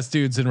hard ass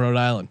dudes in Rhode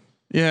Island.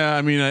 Yeah,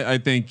 I mean, I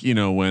think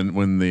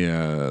when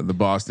the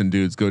Boston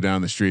dudes go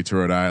down the streets of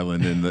Rhode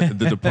Island and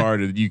the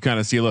Departed, you kind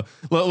of see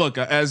look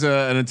as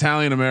an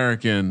Italian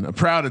American, a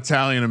proud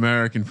Italian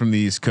American from the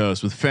East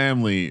Coast with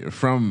family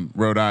from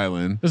Rhode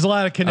Island. There's a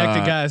lot of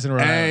connected guys in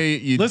Rhode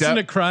Island. Listen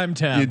to Crime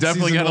Town. You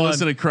definitely got to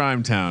listen to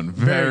Crime Town.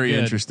 Very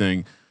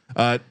interesting.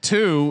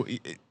 Two,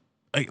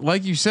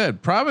 like you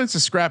said, Providence is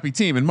a scrappy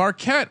team, and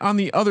Marquette on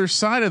the other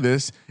side of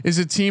this is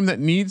a team that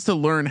needs to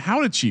learn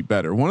how to cheat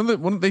better.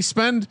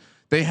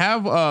 They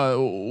have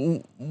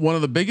one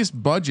of the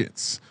biggest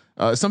budgets.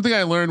 Something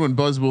I learned when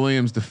Buzz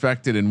Williams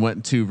defected and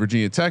went to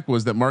Virginia Tech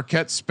was that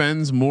Marquette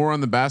spends more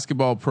on the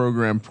basketball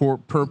program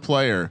per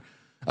player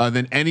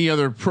than any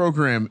other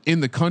program in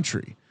the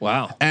country.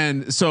 Wow.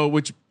 And so,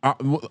 which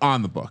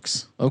on the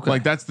books, okay,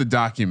 like that's the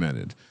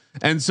documented.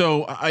 And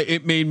so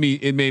it made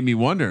me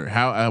wonder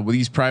how with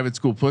these private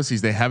school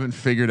pussies, they haven't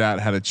figured out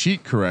how to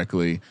cheat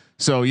correctly.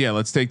 So yeah,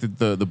 let's take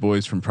the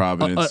boys from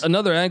Providence.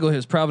 Another angle here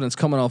is Providence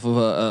coming off of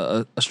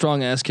a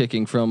strong ass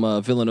kicking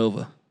from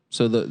Villanova.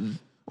 So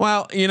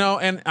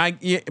and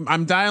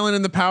I'm dialing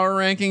in the power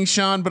rankings,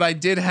 Sean, but I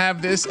did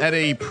have this at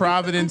a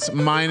Providence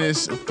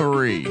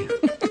 -3.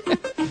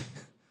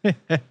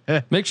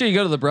 Make sure you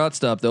go to the Broad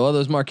Stop though. All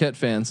those Marquette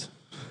fans.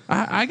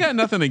 I got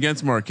nothing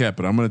against Marquette,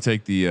 but I'm going to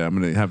take I'm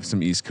going to have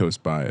some East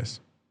Coast bias.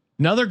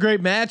 Another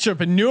great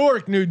matchup in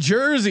Newark, New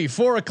Jersey.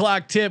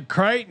 4:00 tip.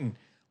 Creighton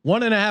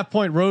 1.5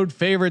 point road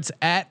favorites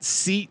at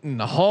Seton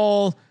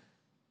Hall.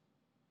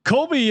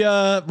 Colby,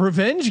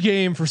 revenge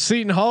game for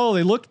Seton Hall.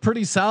 They looked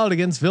pretty solid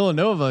against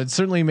Villanova. It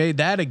certainly made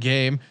that a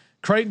game.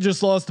 Creighton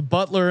just lost to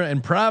Butler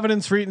and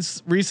Providence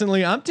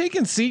recently. I'm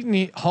taking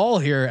Seton Hall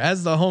here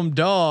as the home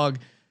dog.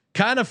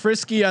 Kind of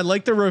frisky. I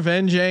like the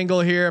revenge angle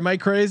here. Am I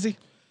crazy?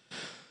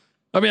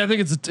 I mean, I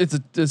think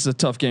it's a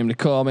tough game to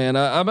call, man.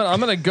 I'm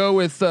gonna go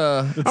with.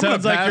 It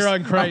sounds like you're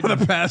on Creighton. I'm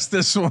gonna pass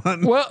this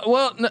one.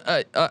 Well, no,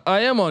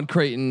 I am on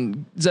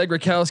Creighton. Zach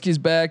Rakowski's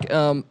back.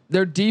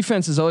 Their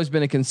defense has always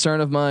been a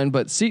concern of mine,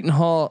 but Seton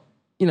Hall,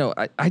 they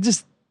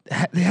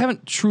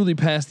haven't truly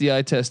passed the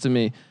eye test to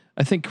me.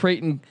 I think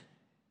Creighton,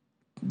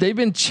 they've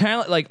been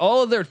challenged. Like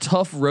all of their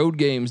tough road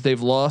games,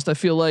 they've lost. I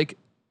feel like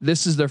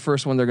this is their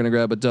first one. They're gonna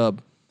grab a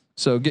dub.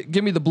 So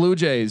give me the Blue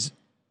Jays.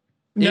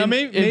 Now,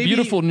 in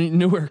beautiful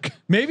Newark.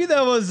 Maybe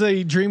that was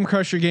a dream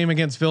crusher game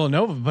against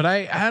Villanova, but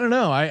I don't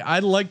know. I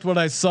liked what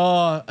I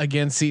saw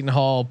against Seton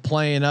Hall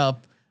playing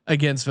up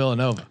against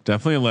Villanova.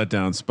 Definitely a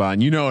letdown spot.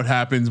 And you know what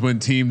happens when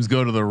teams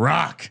go to the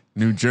Rock,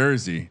 New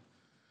Jersey.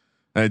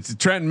 It's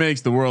Trenton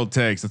makes the world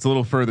takes. It's a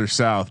little further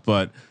south,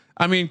 but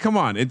I mean, come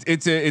on. It's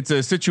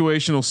a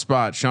situational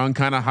spot. Sean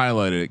kind of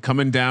highlighted it,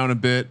 coming down a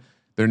bit.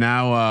 They're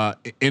now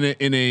in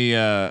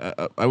a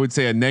I would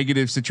say a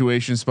negative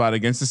situation spot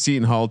against the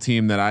Seton Hall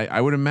team that I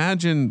would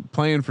imagine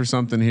playing for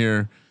something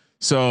here.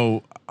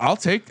 So I'll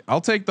take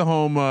the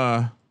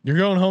home. You're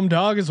going home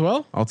dog as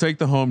well. I'll take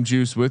the home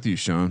juice with you,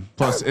 Sean.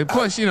 Plus,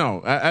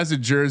 as a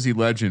Jersey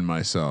legend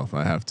myself,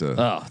 I have to.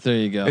 Oh, there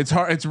you go. It's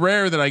hard. It's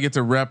rare that I get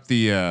to rep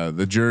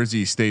the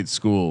Jersey state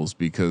schools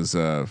because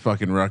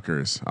fucking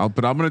Rutgers.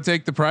 But I'm going to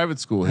take the private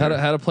school here.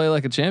 How to play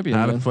like a champion.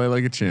 How to play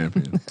like a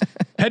champion.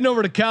 Heading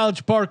over to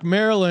College Park,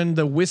 Maryland,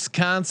 the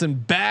Wisconsin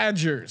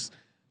Badgers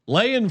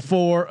laying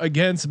 4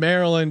 against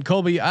Maryland.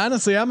 Colby,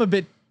 honestly, I'm a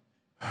bit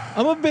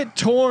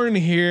torn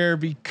here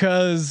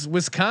because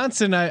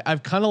Wisconsin,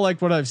 I've kind of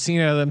liked what I've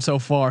seen out of them so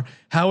far.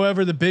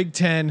 However, the Big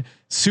Ten,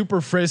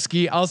 super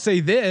frisky. I'll say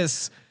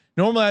this.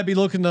 Normally I'd be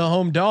looking to the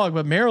home dog,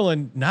 but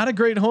Maryland, not a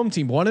great home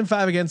team.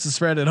 1-5 against the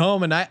spread at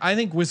home. And I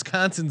think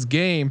Wisconsin's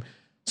game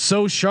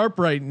so sharp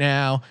right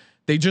now.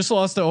 They just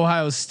lost to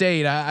Ohio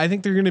State. I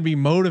think they're going to be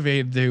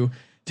motivated to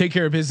take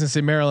care of business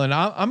in Maryland.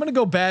 I'm going to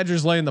go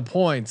Badgers laying the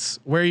points.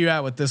 Where are you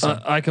at with this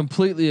one? I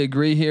completely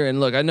agree here. And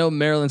look, I know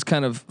Maryland's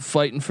kind of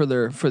fighting for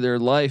their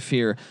life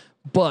here,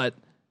 but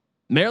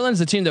Maryland's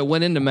the team that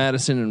went into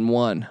Madison and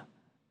won.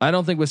 I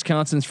don't think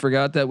Wisconsin's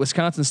forgot that.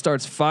 Wisconsin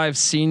starts 5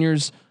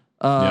 seniors.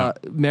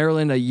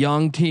 Maryland, a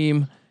young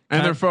team,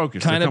 and they're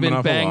focused. Kind of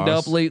been banged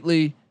up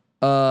lately.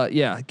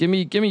 Give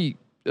me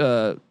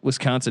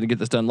Wisconsin to get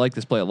this done. Like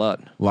this play a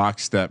lot.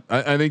 Lockstep.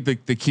 I think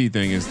the key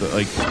thing is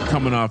that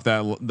coming off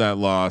that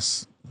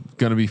loss,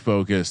 gonna be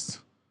focused.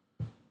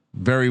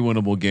 Very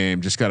winnable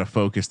game. Just got to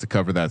focus to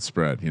cover that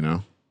spread.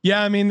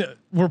 Yeah, I mean,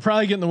 we're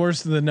probably getting the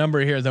worst of the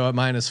number here though at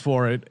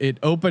 -4. It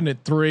opened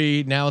at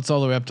 3. Now it's all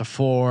the way up to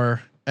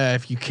 4.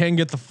 If you can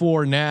get the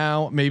 4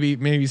 now,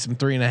 maybe some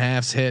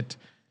 3.5s hit.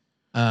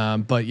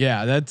 But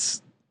yeah,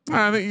 that's.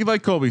 I think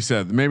like Colby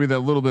said, maybe that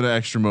little bit of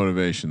extra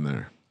motivation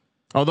there.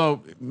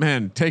 Although,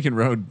 man, taking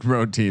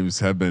road teams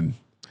has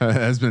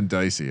been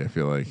dicey. I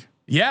feel like.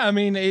 Yeah, I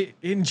mean,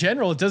 in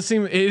general, it does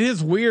seem it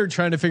is weird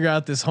trying to figure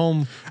out this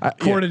home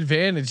court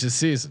advantage this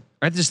season.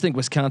 I just think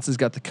Wisconsin's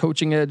got the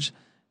coaching edge.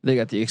 They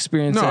got the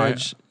experience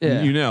edge.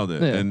 You nailed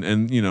it. Yeah.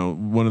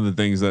 And one of the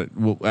things that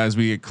as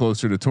we get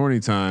closer to tourney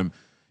time,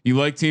 you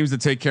like teams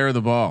that take care of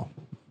the ball.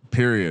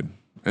 Period.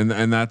 And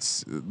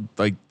that's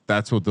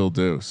what they'll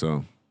do.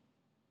 So.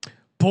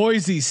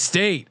 Boise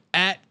State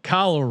at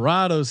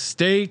Colorado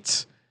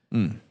State.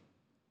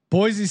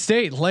 Boise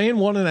State laying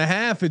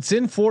 1.5. It's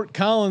in Fort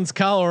Collins,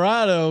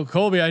 Colorado.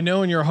 Colby, I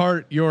know in your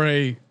heart you're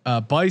a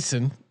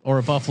Bison or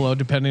a Buffalo,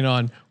 depending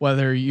on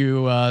whether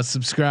you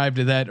subscribe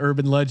to that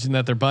urban legend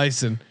that they're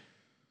Bison.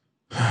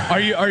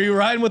 Are you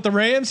riding with the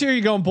Rams here? Or are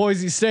you going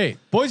Boise State?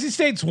 Boise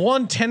State's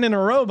won 10 in a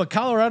row, but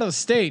Colorado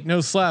State no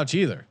slouch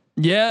either.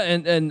 Yeah,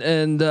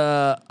 and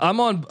I'm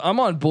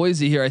on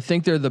Boise here. I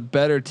think they're the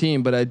better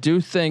team, but I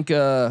do think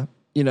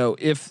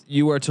if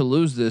you were to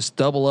lose this,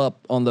 double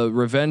up on the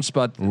revenge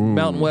spot. Ooh.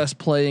 Mountain West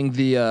playing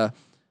the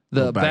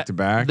back to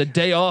back, the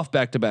day off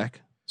back to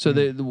back. So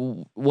the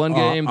one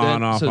game,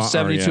 so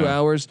 72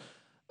 hours.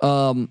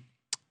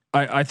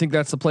 I think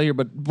that's the play here.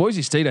 But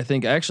Boise State, I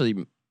think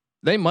actually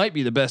they might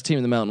be the best team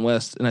in the Mountain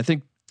West, and I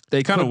think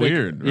they kind of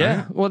weird.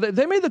 Yeah. Right? Well,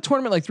 they made the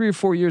tournament like 3 or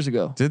 4 years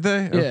ago. Did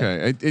they? Yeah.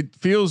 Okay. It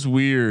feels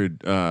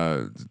weird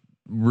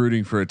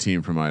rooting for a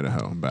team from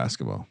Idaho in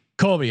basketball.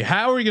 Colby,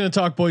 how are we going to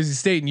talk Boise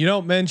State and you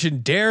don't mention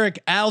Derek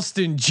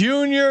Alston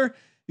Jr.?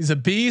 He's a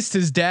beast.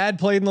 His dad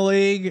played in the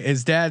league.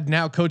 His dad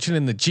now coaching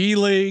in the G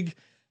League.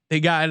 They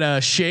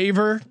got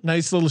Shaver,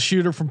 nice little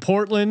shooter from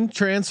Portland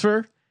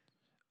transfer.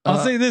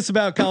 I'll say this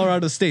about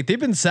Colorado State. They've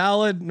been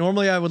solid.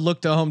 Normally I would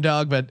look to home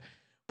dog, but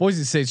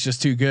Boise State's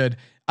just too good.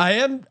 I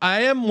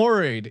am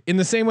worried in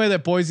the same way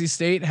that Boise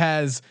State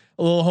has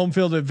a little home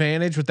field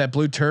advantage with that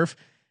blue turf.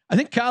 I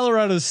think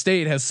Colorado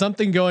State has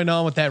something going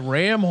on with that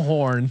ram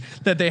horn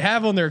that they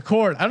have on their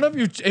court. I don't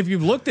know if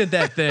you've looked at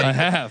that thing. I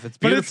have. It's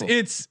beautiful.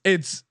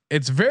 But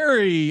it's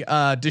very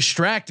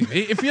distracting.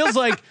 It feels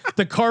like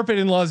the carpet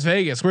in Las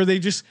Vegas where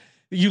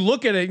you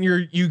look at it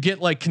and you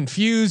get like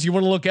confused. You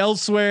want to look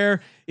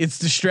elsewhere. It's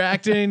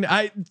distracting.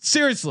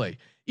 Seriously.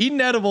 Eat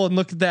an edible and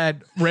look at that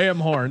ram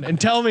horn and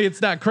tell me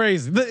it's not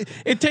crazy.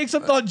 It takes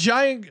up the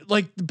giant,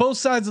 like both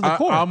sides of the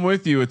court. I'm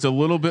with you. It's a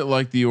little bit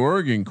like the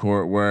Oregon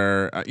court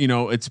where,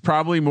 it's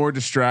probably more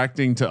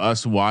distracting to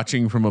us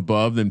watching from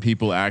above than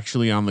people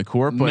actually on the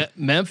court. But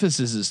Memphis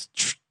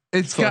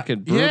it's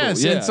fucking brutal.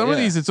 Yes. And some of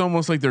these, it's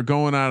almost like they're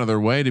going out of their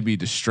way to be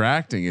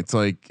distracting. It's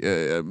like,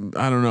 I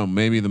don't know,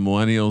 maybe the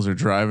millennials are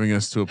driving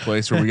us to a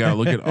place where we got to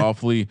look at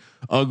awfully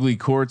ugly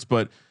courts.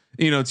 But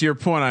to your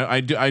point,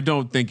 I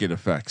don't think it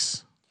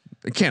affects.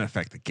 It can't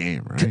affect the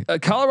game,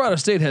 right? Colorado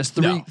State has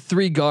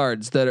three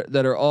guards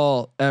that are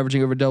all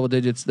averaging over double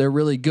digits. They're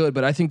really good,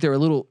 but I think they're a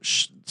little.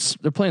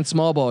 They're playing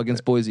small ball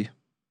against Boise.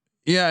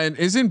 Yeah, and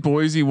isn't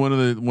Boise one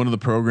of the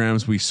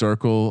programs we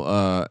circle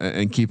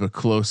and keep a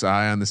close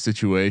eye on the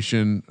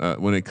situation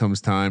when it comes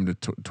time to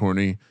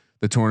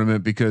the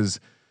tournament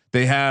because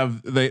they're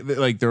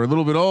a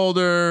little bit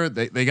older.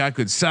 They got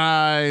good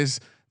size.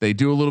 They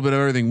do a little bit of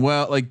everything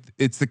well. Like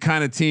it's the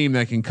kind of team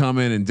that can come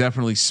in and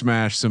definitely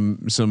smash some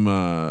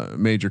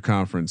major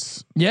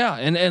conference. Yeah,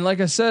 and like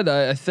I said,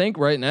 I think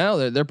right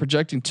now they're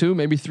projecting 2,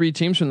 maybe 3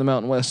 teams from the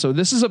Mountain West. So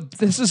this is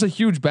a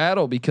huge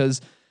battle because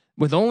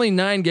with only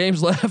 9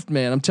 games left,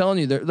 man, I'm telling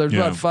you, there's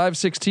about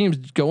 5-6 teams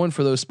going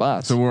for those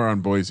spots. So we're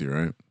on Boise,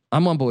 right?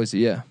 I'm on Boise.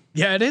 Yeah.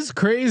 Yeah, it is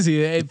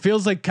crazy. It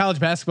feels like college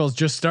basketball is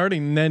just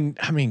starting, and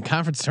then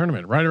conference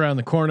tournament right around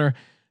the corner.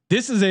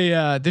 This is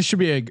this should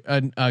be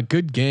a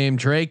good game.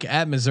 Drake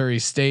at Missouri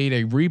State,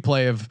 a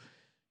replay of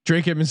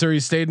Drake at Missouri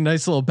State. A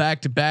nice little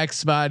back-to-back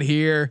spot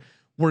here.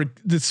 We're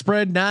the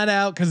spread not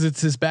out because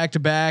it's his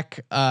back-to-back.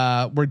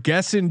 We're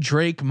guessing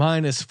Drake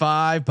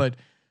 -5, but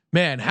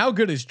man, how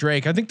good is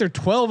Drake? I think they're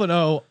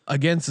 12-0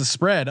 against the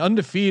spread,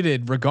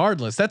 undefeated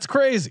regardless. That's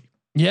crazy.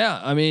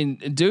 Yeah, I mean,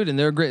 dude, and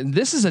they're great.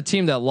 This is a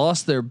team that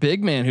lost their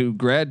big man who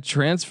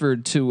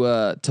transferred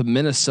to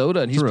Minnesota,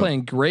 and he's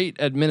playing great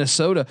at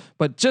Minnesota,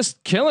 but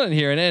just killing it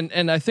here.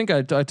 And I think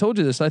I told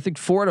you this. I think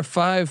 4 to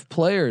 5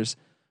 players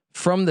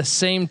from the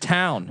same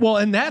town. Well,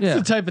 and that's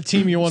the type of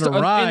team you want to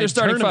ride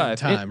tournament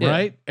time,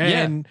 right?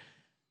 And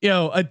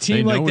a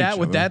team like that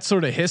with that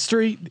sort of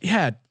history,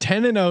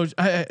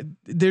 10-0.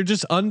 They're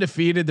just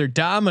undefeated. They're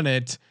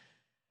dominant.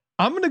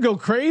 I'm going to go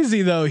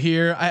crazy though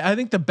here. I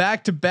think the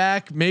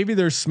back-to-back, maybe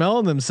they're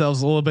smelling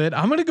themselves a little bit.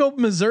 I'm going to go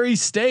Missouri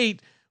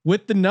State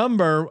with the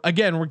number.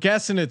 Again, we're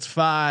guessing it's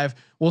 5.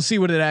 We'll see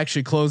what it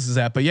actually closes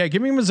at. But yeah,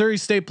 give me Missouri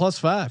State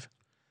 +5.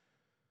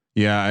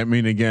 Yeah, I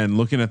mean, again,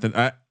 looking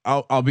at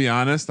I'll be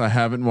honest. I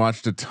haven't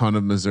watched a ton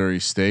of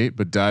Missouri State,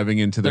 but diving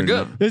into their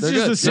it's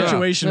just a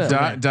situation.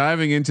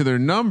 Diving into their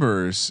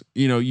numbers,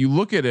 you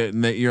look at it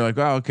and you're like,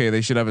 oh, okay, they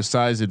should have a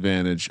size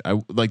advantage.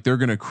 Like they're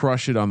going to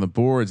crush it on the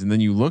boards, and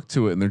then you look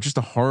to it and they're just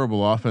a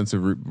horrible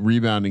offensive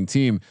rebounding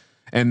team,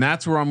 and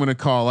that's where I'm going to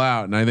call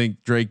out. And I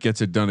think Drake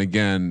gets it done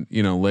again.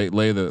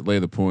 Lay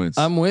the points.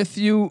 I'm with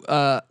you.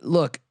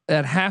 Look,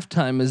 at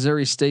halftime,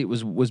 Missouri State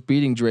was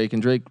beating Drake,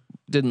 and Drake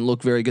didn't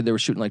look very good. They were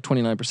shooting like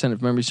 29%,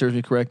 if memory serves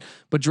me correct.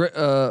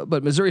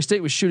 But Missouri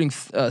State was shooting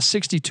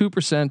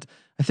 62%.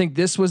 I think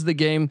this was the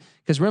game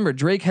because remember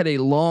Drake had a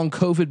long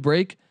COVID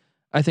break.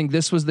 I think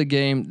this was the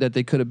game that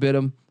they could have bit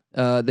him.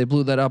 They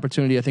blew that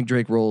opportunity. I think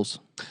Drake rolls.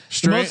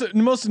 The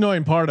most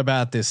annoying part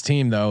about this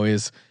team though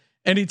is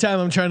anytime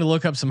I'm trying to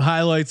look up some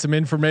highlights, some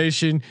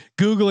information,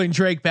 Googling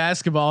Drake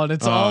basketball, and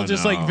it's all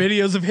just like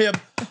videos of him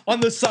on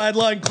the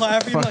sideline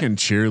clapping. Fucking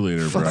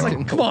cheerleader,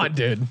 bro. Come on,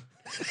 dude.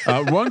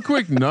 One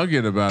quick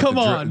nugget about Come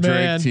the on, Drake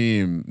man.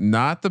 team.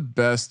 Not the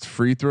best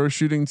free throw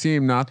shooting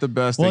team. Not the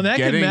best. Well, at that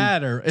can getting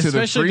matter, to the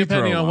especially free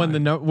depending throw on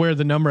when line. where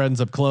the number ends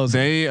up closing.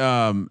 They,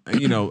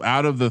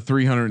 out of the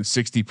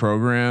 360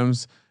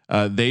 programs,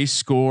 they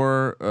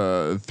score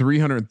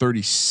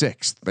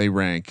 336th. They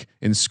rank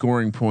in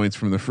scoring points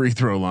from the free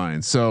throw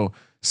line. So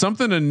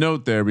something to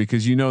note there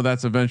because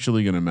that's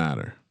eventually going to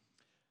matter.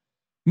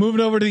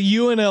 Moving over to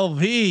UNLV,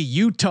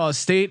 Utah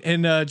State,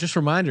 and just a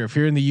reminder: if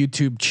you're in the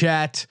YouTube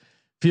chat,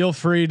 feel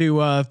free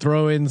to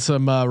throw in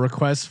some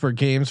requests for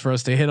games for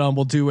us to hit on.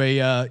 We'll do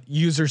a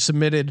user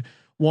submitted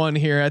one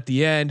here at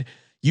the end.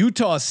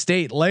 Utah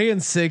State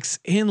laying 6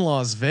 in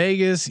Las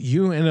Vegas.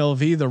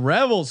 UNLV, the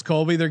Rebels,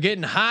 Colby, they're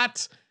getting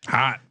hot.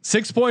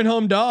 6-point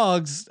home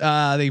dogs.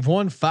 They've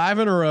won 5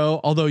 in a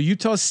row. Although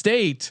Utah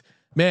State,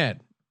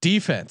 man.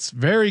 Defense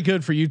very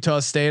good for Utah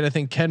State. I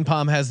think Ken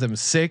Pom has them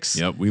 6.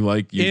 Yep, we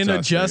like Utah in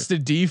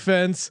adjusted State.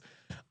 Defense.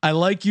 I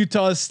like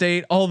Utah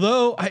State,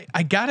 although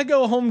I gotta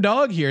go home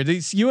dog here.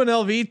 This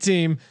UNLV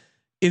team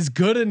is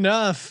good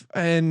enough,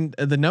 and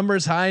the number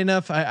is high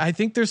enough. I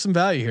think there's some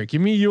value here. Give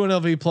me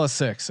UNLV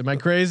 +6. Am I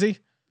crazy?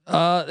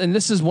 And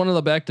this is one of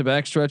the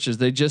back-to-back stretches.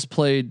 They just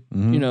played,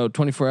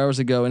 24 hours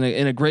ago in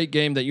a great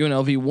game that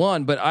UNLV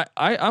won. But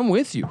I'm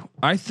with you.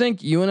 I think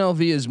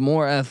UNLV is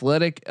more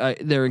athletic.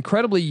 They're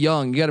incredibly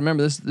young. You got to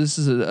remember this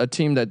is a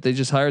team that they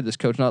just hired this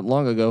coach not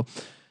long ago,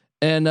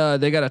 and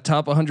they got a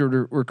top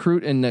 100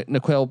 recruit in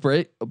Niquel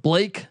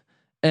Blake,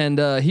 and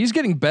he's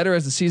getting better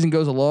as the season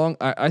goes along.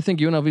 I think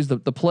UNLV is the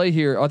play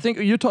here. I think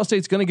Utah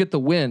State's going to get the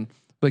win,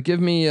 but give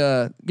me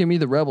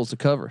the Rebels to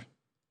cover.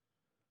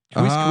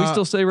 Can we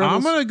still say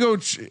Rebels? I'm gonna go.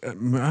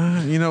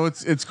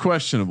 It's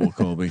questionable,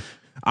 Colby.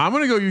 I'm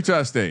gonna go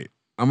Utah State.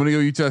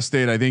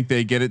 I think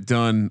they get it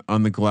done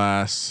on the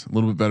glass a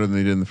little bit better than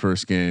they did in the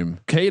first game.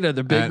 Kada,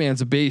 their big man's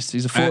a beast.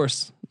 He's a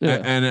force.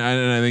 And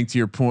I think to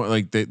your point,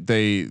 like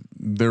they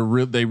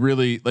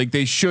really like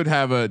they should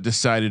have a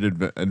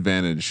decided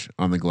advantage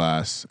on the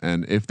glass.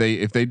 And if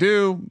they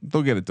do,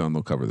 they'll get it done.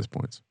 They'll cover this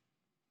points.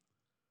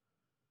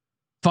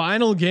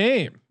 Final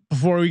game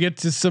before we get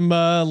to some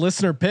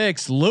listener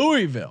picks.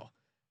 Louisville,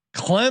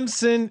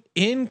 Clemson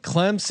in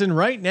Clemson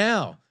right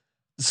now.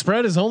 The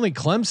spread is only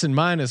Clemson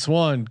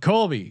 -1.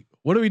 Colby,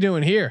 what are we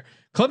doing here?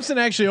 Clemson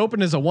actually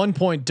opened as a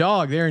 1-point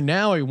dog. They are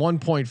now a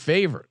 1-point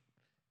favorite.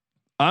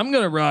 I'm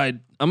going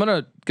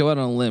to go out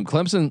on a limb.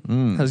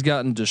 Clemson has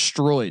gotten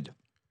destroyed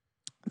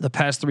the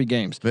past 3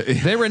 games.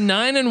 They were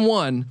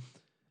 9-1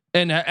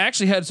 and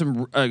actually had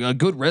a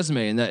good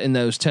resume in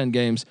those 10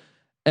 games.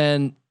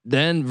 And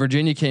then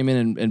Virginia came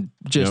in and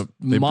just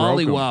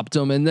mollywopped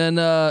them. And then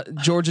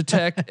Georgia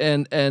Tech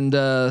and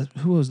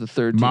who was the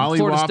third team?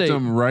 Mollywopped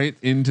them right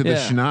into the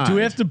schneid. Do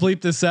we have to bleep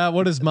this out?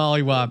 What does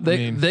mollywop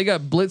mean? They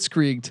got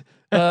blitzkrieged.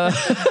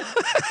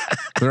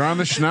 They're on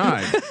the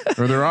schneid,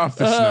 or they're off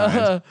the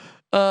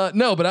schneid.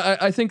 No, but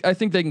I think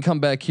they can come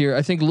back here.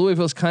 I think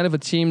Louisville's kind of a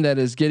team that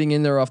is getting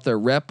in there off their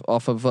rep,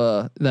 off of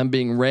them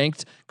being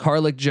ranked.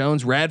 Carlick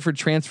Jones, Radford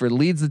transfer,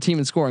 leads the team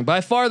in scoring.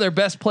 By far their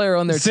best player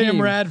on their team. Sam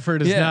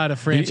Radford is not a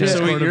franchise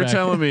quarterback. You're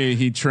telling me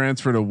he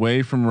transferred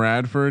away from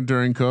Radford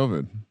during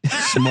COVID?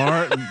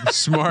 Smart.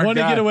 Want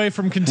to get away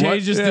from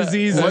contagious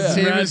diseases. What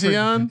team Radford. is he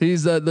on?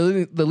 He's the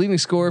leading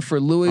scorer for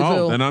Louisville.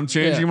 Oh, then I'm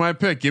changing my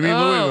pick. Give me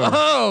Louisville.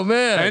 Oh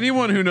man!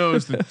 Anyone who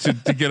knows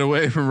to get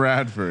away from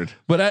Radford.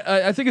 But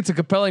I think it's a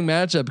compelling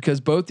matchup because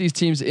both these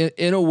teams,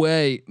 in a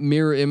way,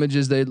 mirror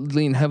images. They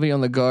lean heavy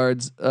on the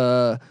guards.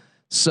 But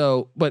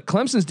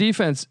Clemson's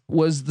defense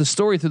was the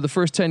story through the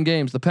first 10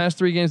 games. The past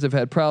 3 games they've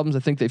had problems. I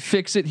think they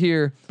fix it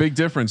here. Big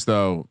difference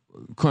though.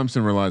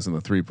 Clemson relies on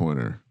the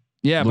 3-pointer.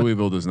 Yeah,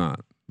 Louisville does not.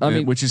 I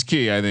mean, which is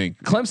key, I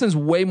think. Clemson's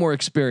way more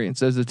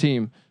experienced as a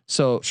team.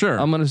 So sure,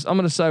 I'm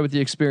gonna side with the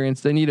experience.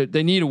 They need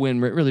a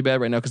win really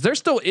bad right now because they're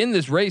still in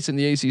this race in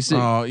the ACC.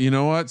 Oh, you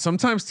know what?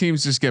 Sometimes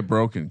teams just get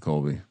broken,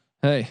 Colby.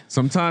 Hey,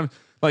 sometimes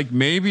like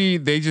maybe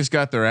they just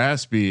got their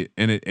ass beat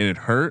and it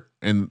hurt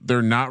and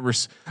they're not.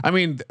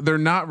 They're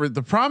not.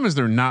 The problem is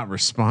they're not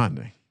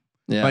responding.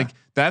 Yeah, like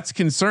that's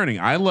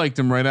concerning. I liked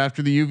them right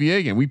after the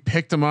UVA game. We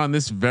picked them on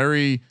this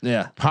very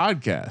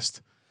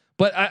podcast.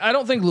 But I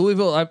don't think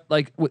Louisville. I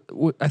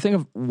think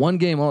of one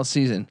game all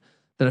season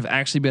that I've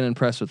actually been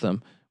impressed with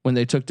them when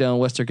they took down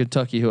Western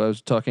Kentucky, who I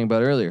was talking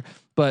about earlier.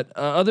 But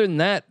other than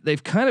that,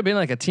 they've kind of been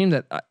like a team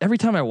that every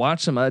time I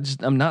watch them,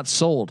 I'm not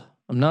sold.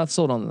 I'm not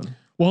sold on them.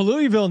 Well,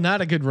 Louisville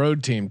not a good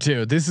road team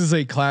too. This is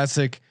a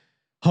classic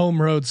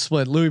home road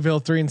split.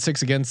 Louisville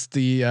 3-6 against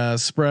the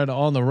spread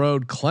on the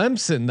road.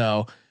 Clemson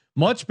though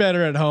much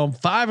better at home,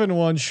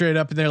 5-1 straight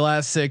up in their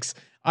last 6.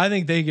 I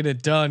think they get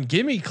it done.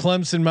 Give me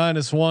Clemson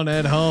 -1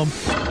 at home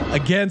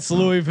against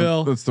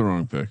Louisville. That's the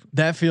wrong pick.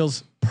 That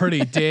feels pretty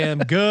damn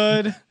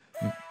good.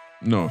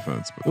 No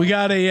offense, but we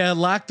got a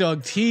lock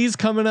dog tease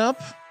coming up,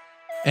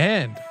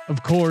 and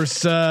of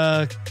course,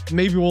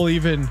 maybe we'll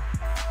even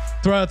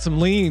throw out some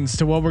leans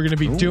to what we're going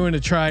to be doing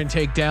to try and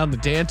take down the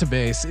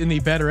database in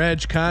the Better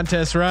Edge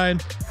contest. Ryan,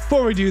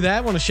 before we do that,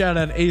 I want to shout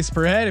out Ace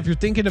Per Head. If you're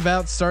thinking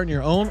about starting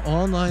your own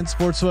online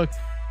sportsbook,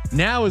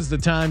 Now is the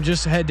time.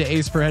 Just head to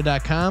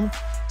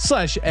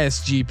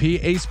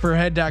aceperhead.com/SGP,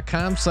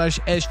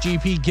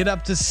 aceperhead.com/SGP. Get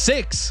up to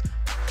 6.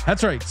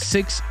 That's right.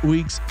 6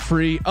 weeks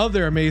free of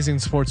their amazing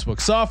sportsbook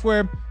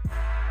software.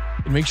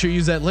 And make sure you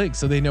use that link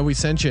so they know we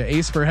sent you.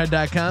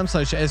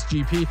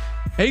 aceperhead.com/SGP,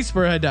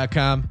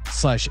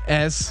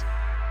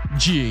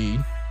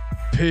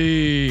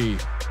 aceperhead.com/SGP.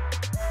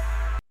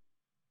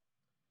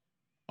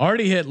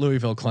 Already hit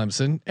Louisville,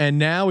 Clemson, and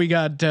now we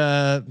got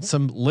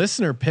some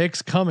listener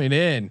picks coming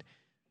in.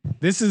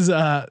 This is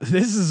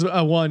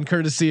a one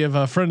courtesy of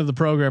a friend of the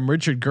program,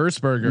 Richard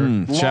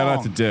Gersberger. Shout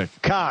out to Dick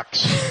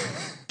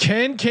Cox.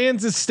 Can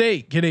Kansas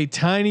State get a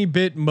tiny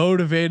bit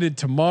motivated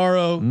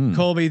tomorrow?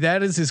 Colby,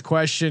 that is his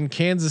question.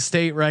 Kansas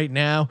State right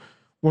now,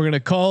 we're going to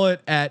call it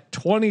at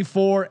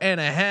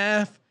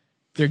 24.5.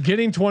 They're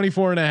getting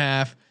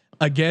 24.5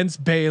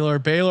 against Baylor.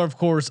 Baylor, of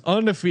course,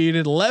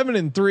 undefeated,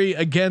 11-3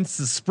 against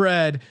the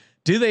spread.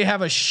 Do they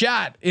have a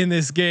shot in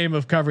this game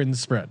of covering the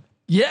spread?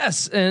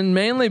 Yes, and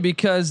mainly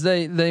because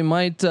they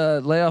might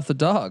lay off the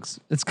dogs.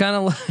 It's kind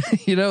of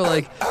like,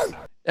 like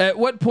at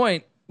what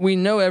point we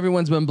know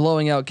everyone's been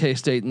blowing out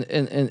K-State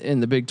in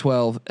the Big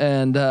 12,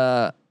 and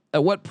at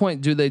what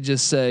point do they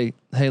just say,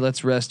 "Hey,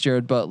 let's rest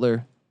Jared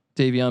Butler,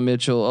 Davion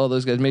Mitchell, all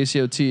those guys,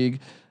 Maceo Teague."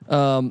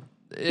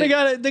 They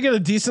got a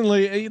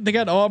decently. They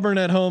got Auburn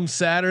at home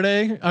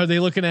Saturday. Are they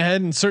looking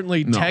ahead? And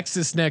certainly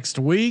Texas next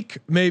week.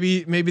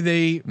 Maybe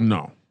they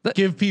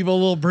give people a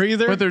little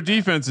breather. But their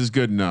defense is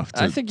good enough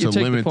to, I think you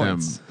take limit the them.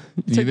 points.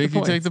 You think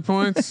you take the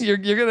points? you're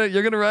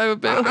gonna ride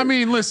with Baylor. I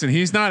mean, listen,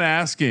 he's not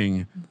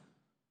asking.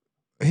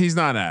 He's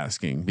not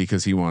asking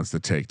because he wants to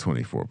take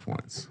 24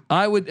 points.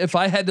 I would, if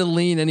I had to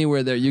lean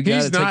anywhere there. You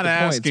got to take the points. He's not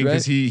asking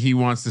because he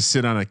wants to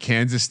sit on a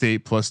Kansas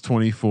State plus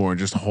 24 and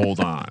just hold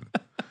on.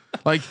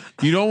 Like,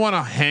 you don't want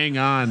to hang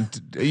on.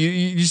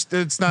 You just,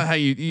 it's not how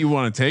you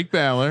want to take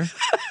Baylor,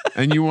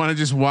 and you want to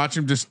just watch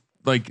him just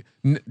like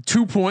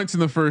 2 points in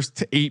the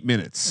first 8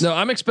 minutes. No,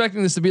 I'm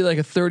expecting this to be like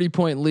a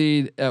 30-point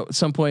lead at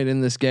some point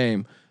in this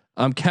game.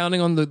 I'm counting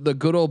on the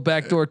good old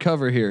backdoor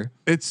cover here.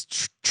 It's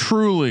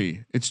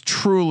truly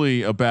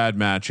a bad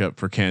matchup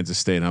for Kansas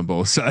State on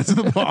both sides of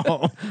the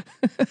ball,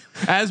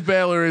 as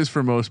Baylor is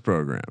for most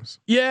programs.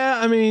 Yeah,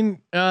 I mean,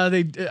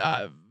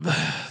 I'm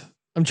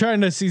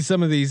trying to see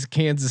some of these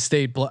Kansas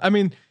State. Take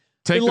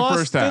the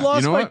first half. They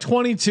lost by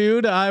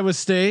 22 to Iowa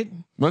State.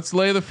 Let's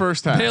lay the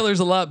first half. Baylor's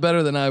a lot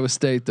better than Iowa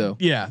State, though.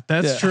 Yeah,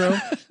 that's true.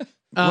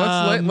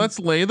 Let's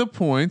lay the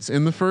points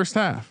in the first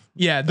half.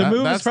 Yeah, the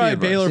move is probably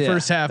Baylor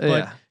first half,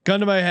 but gun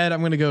to my head,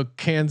 I'm going to go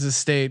Kansas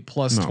State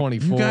plus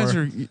 24. You guys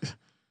are.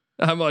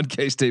 I'm on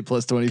K-State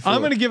plus 24. I'm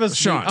going to give us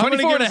Sean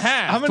 24 and a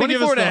half. I'm going to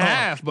give us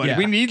 24.5, but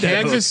we need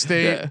that. Kansas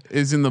State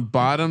is in the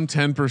bottom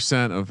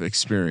 10% of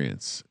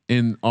experience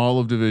in all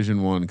of Division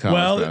I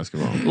college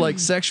basketball. Like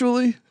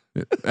sexually.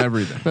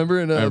 Everything. Remember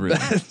in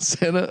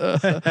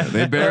Santa?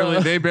 They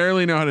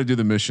barely know how to do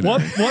the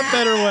missionary. What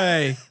better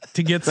way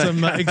to get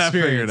some experience?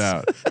 Figured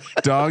out.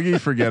 Doggy,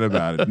 forget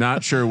about it.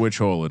 Not sure which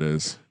hole it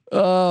is.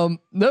 No,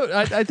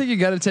 I think you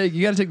got to take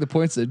the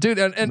points there, dude.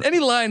 And any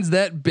lines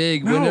that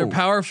big when they're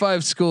Power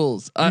 5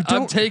 schools,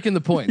 I'm taking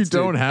the points. You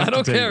don't have. I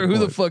don't care who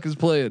the fuck is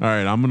playing. All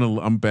right,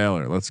 I'm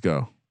Baylor. Let's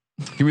go.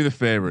 Give me the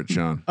favorite,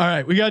 Sean. All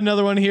right, we got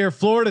another one here.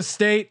 Florida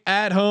State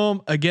at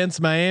home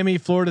against Miami.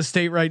 Florida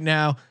State right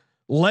now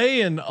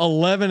laying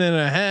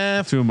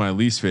 11.5. Two of my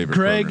least favorite.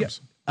 Greg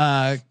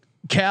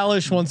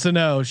Kalish wants to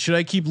know: should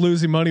I keep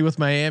losing money with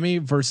Miami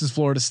versus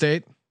Florida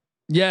State?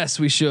 Yes,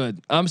 we should.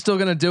 I'm still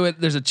going to do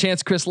it. There's a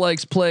chance Chris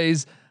Likes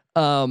plays.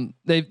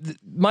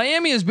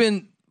 Miami has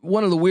been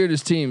one of the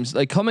weirdest teams.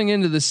 Like coming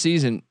into this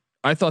season,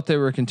 I thought they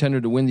were a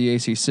contender to win the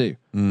ACC.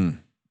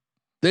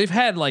 They've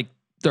had like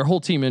their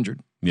whole team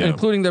injured,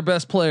 including their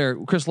best player,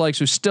 Chris Likes,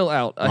 who's still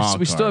out.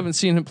 We still haven't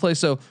seen him play.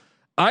 So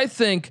I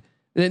think,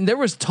 and there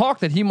was talk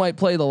that he might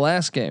play the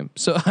last game.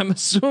 So I'm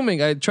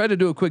assuming, I tried to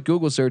do a quick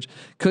Google search,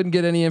 couldn't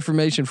get any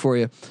information for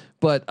you,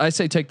 but I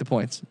say take the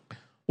points.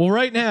 Well,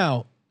 right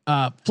now,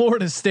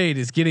 Florida State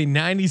is getting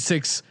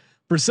 96%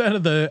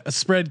 of the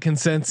spread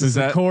consensus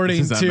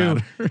according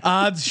to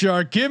Odds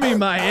Shark. Give me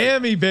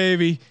Miami,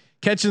 baby,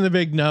 catching the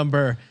big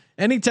number.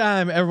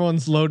 Anytime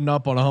everyone's loading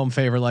up on a home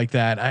favorite like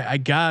that, I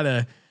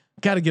gotta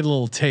get a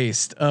little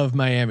taste of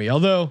Miami.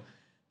 Although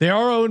they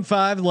are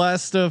 0-5, the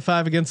last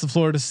 5 against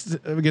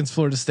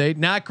Florida State.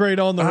 Not great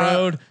on the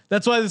road.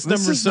 That's why this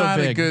number is so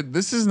big.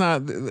 This is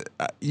not.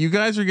 You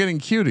guys are getting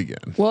cute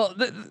again. Well,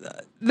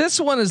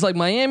 this one is like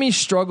Miami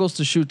struggles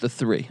to shoot the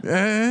 3.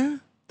 They're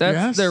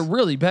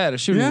really bad at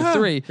shooting the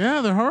 3.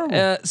 Yeah, they're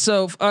horrible.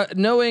 So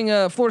knowing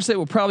Florida State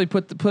will probably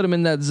put them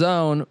in that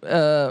zone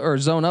or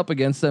zone up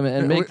against them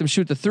and make them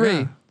shoot the 3.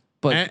 Yeah.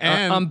 But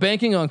I'm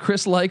banking on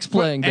Chris Likes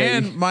playing.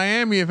 And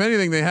Miami, if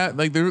anything, they had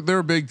like they're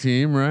a big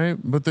team, right?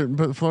 But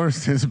Florida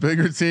State's a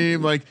bigger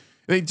team. Like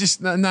they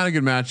just not a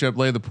good matchup.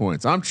 Lay the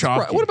points. I'm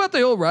chalky. What about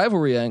the old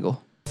rivalry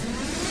angle?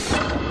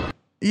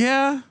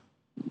 Yeah.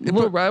 A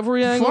little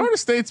rivalry angle. Florida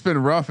State's been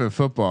rough at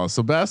football,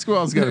 so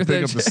basketball's got to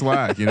pick up the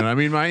slack. You know what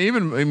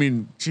I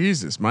mean?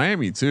 Jesus,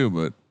 Miami too,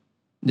 but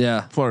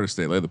yeah, Florida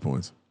State, lay the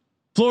points.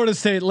 Florida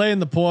State laying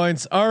the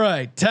points. All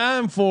right,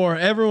 time for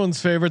everyone's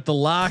favorite, the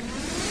lock,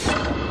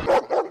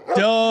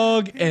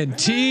 dog, and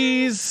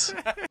tease,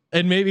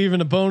 and maybe even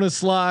a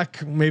bonus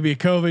lock, maybe a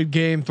COVID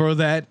game. Throw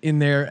that in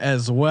there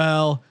as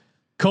well.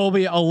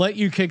 Colby, I'll let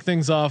you kick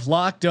things off.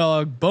 Lock,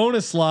 dog,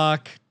 bonus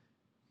lock,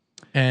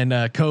 and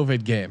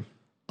COVID game.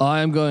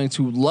 I'm going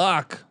to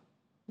lock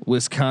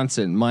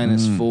Wisconsin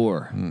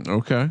 -4.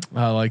 Okay.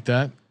 I like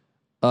that.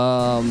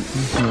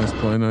 Nice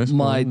play. Nice.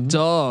 My play.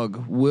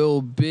 dog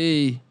will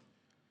be,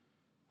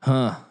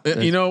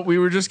 You know, we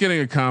were just getting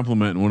a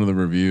compliment in one of the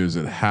reviews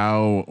at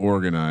how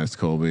organized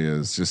Colby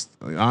is, just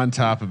on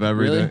top of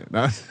everything.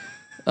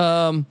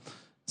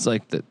 It's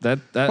like that.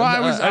 Well,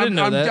 I didn't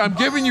know that. I'm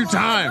giving you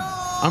time.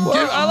 I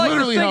like to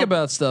literally think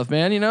about stuff,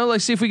 man. You know,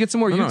 like see if we get some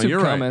more YouTube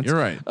you're comments.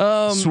 Right.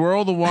 You're right.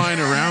 Swirl the wine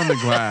around the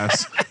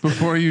glass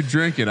before you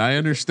drink it. I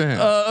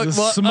understand. The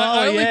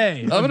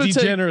sommelier I'm of gonna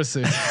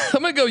degeneracy.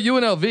 I'm gonna go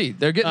UNLV.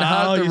 They're getting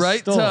hot at the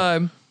right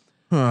time.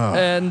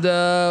 And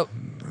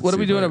what are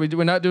we doing?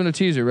 We're not doing a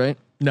teaser, right?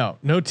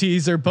 No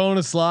teaser.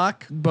 Bonus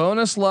lock.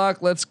 Bonus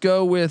lock. Let's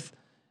go with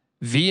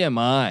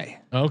VMI.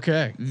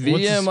 Okay. What's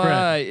the spread?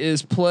 VMI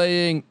is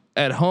playing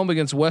at home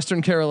against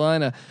Western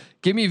Carolina.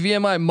 Give me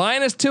VMI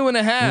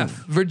 -2.5.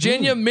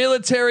 Virginia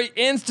Military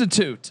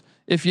Institute.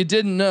 If you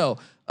didn't know,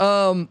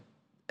 and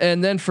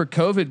then for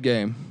COVID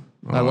game,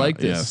 I like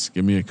this. Yes,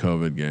 give me a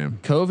COVID game.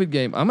 COVID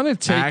game. I'm gonna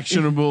take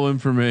Actionable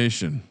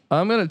information.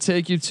 I'm gonna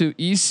take you to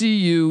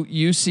ECU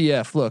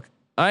UCF. Look,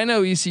 I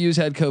know ECU's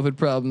had COVID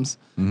problems.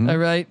 All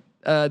right.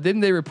 Didn't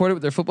they report it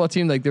with their football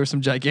team? Like there was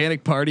some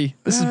gigantic party.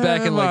 This is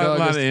back in like August. A lot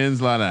of August. ins,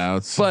 a lot of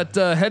outs. But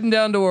heading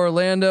down to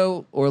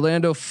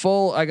Orlando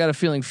full. I got a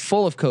feeling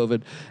full of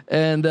COVID,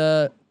 and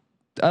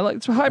I like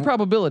it's a high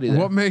probability there.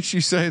 What makes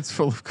you say it's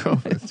full of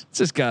COVID? It's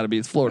just got to be.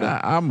 It's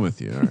Florida. I'm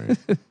with you. All right.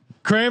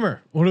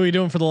 Kramer, what are we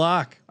doing for the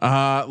lock?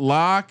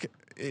 Lock.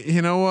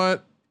 You know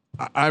what?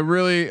 I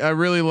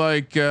really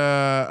like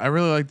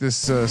this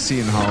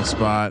Seton Hall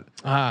spot.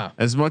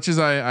 As much as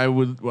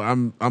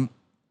I'm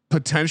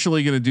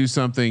potentially going to do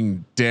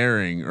something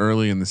daring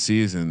early in the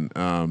season.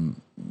 I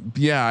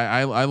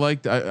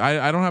like.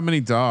 I don't have many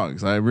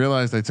dogs. I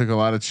realized I took a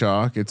lot of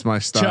chalk. It's my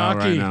style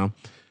right now.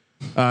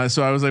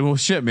 So I was like, well,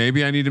 shit,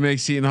 maybe I need to make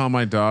Seton Hall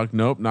my dog.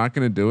 Nope, not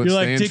going to do it. You're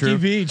like Dickie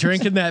V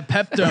drinking that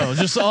Pepto,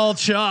 just all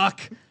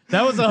chalk.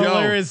 That was a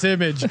hilarious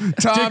image.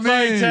 Tommy.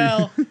 Dick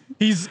Vitale,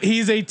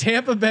 he's a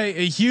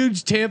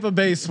huge Tampa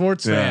Bay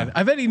sports fan.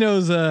 I bet he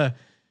knows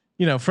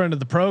friend of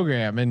the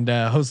program and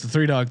host of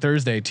 3 Dog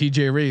Thursday,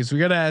 TJ Reeves. We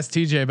got to ask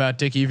TJ about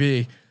Dickie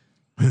V.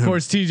 Of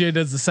course, TJ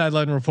does the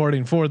sideline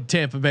reporting for the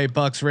Tampa Bay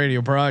Bucks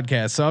radio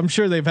broadcast, so I'm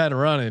sure they've had a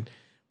run in.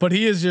 But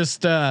he is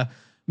just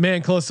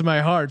man close to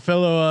my heart,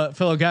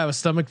 fellow guy with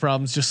stomach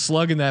problems, just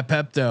slugging that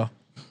Pepto.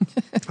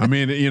 I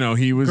mean,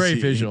 he was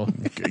great visual.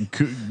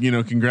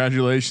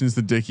 Congratulations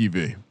to Dickie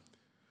V.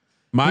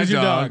 My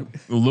dog,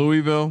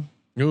 Louisville.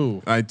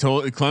 Ooh, I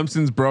told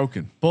Clemson's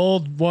broken.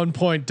 Bold 1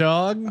 point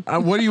dog.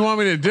 What do you want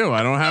me to do?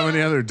 I don't have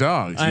any other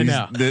dogs. I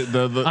know. You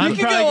can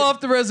go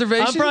off the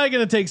reservation. I'm probably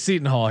going to take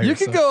Seton Hall here. You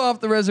can go off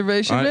the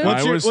reservation. Man.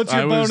 What's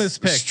your bonus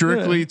pick?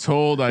 Strictly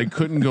told I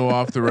couldn't go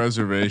off the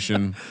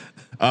reservation.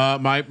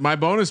 My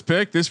bonus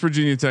pick. This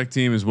Virginia Tech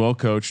team is well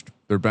coached.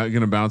 They're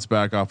going to bounce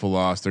back off a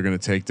loss. They're going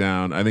to take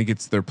down. I think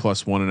it's their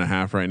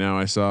 +1.5 right now.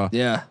 I saw.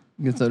 Yeah,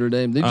 against Notre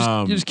Dame.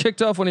 You just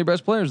kicked off one of your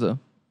best players though.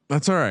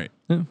 That's all right.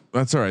 Yeah.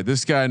 That's all right.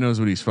 This guy knows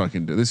what he's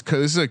fucking doing. This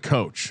is a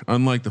coach,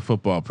 unlike the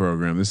football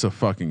program. This is a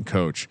fucking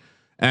coach.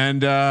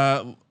 And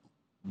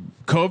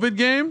COVID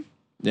game.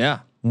 Yeah.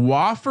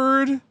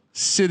 Wofford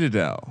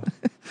Citadel,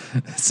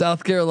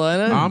 South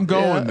Carolina. I'm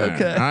going there.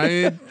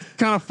 Okay. It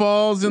kind of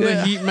falls in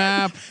the heat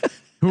map.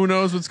 Who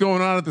knows what's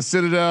going on at the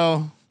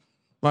Citadel?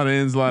 A lot of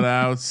ins, a lot of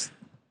outs.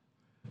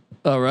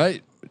 All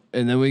right.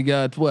 And then we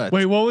got what?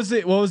 Wait, what was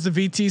the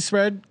VT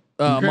spread?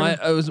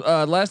 It was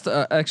last.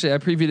 Actually, I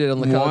previewed it on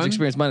the college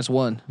experience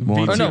 -1.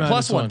 Or no,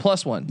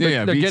 +1.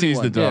 Yeah,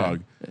 VT's the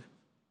dog. Yeah.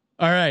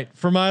 All right,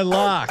 for my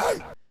lock,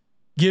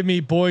 give me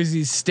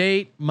Boise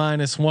State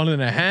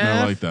 -1.5.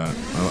 I like that.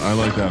 I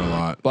like that a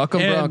lot. Buck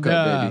 'em Bronco,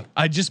 baby.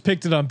 I just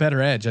picked it on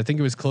Better Edge. I think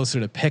it was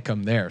closer to pick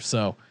 'em there.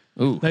 So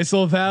Ooh. Nice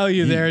little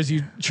value there as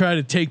you try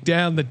to take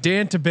down the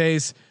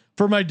database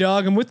for my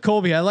dog. I'm with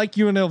Colby. I like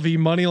UNLV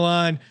money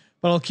line.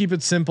 But I'll keep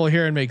it simple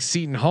here and make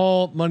Seton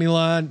Hall money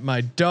line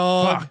my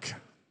dog. Fuck.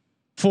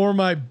 For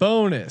my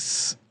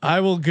bonus, I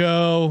will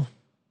go.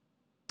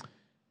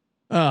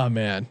 Oh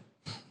man,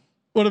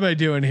 what am I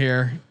doing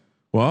here?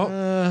 Well,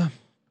 a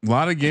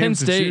lot of games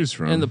Penn State to choose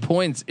from, and the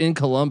points in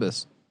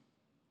Columbus.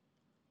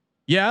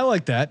 Yeah, I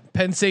like that.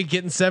 Penn State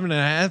getting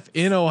 7.5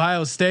 in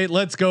Ohio State.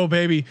 Let's go,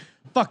 baby.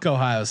 Fuck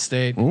Ohio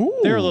State. Ooh.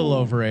 They're a little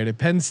overrated.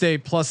 Penn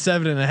State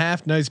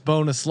 +7.5. Nice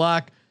bonus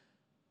lock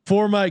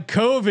for my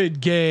COVID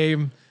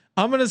game.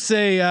 I'm gonna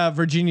say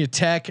Virginia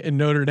Tech and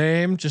Notre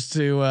Dame just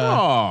to.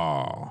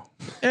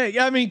 Hey,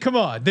 I mean, come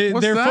on,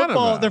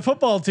 their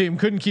football team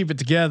couldn't keep it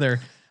together.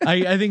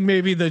 I think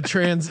maybe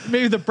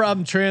the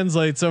problem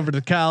translates over to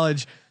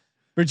college.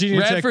 Virginia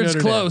Radford's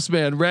Tech, close,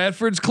 man.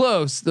 Radford's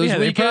close. Those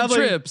weekend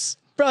trips.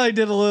 Probably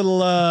did a little,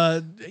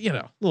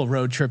 little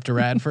road trip to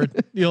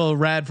Radford. The old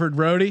Radford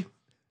roadie.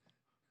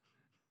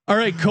 All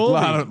right, Colby.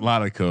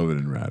 Lot of COVID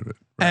in Radford.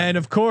 And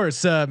of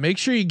course, make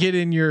sure you get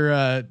in your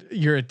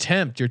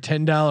attempt, your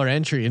 $10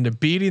 entry into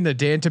beating the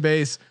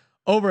database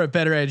over at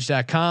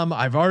betteredge.com.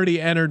 I've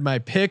already entered my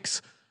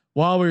picks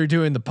while we were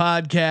doing the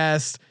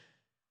podcast.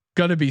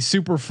 Gonna be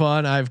super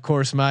fun. Of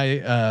course,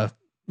 my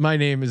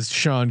name is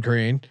Sean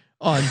Green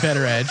on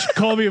Better Edge.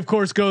 Colby, of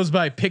course, goes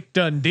by Pick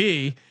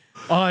Dundee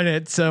on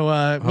it.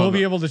 So we'll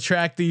be able to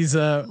track these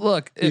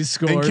these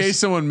scores. In case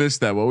someone missed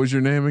that, what was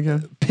your name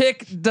again?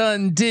 Pick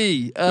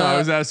Dundee. No, I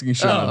was asking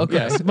Sean. Oh, okay.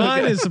 Yes,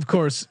 mine is of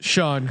course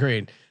Sean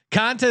Green.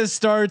 Contest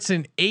starts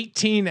in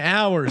 18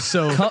 hours.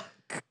 So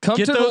Come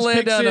get to the those land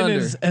picks down in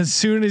under. as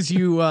soon as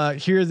you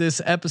hear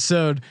this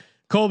episode.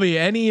 Colby,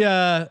 are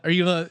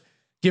you gonna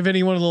give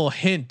anyone a little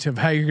hint of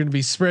how you're gonna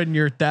be spreading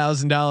your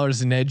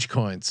 $1,000 in edge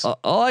coins?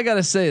 All I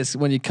gotta say is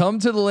when you come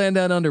to the land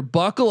down under,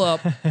 buckle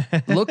up,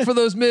 look for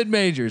those mid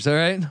majors. All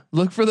right,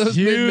 look for those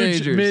mid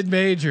majors. Mid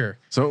major.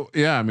 So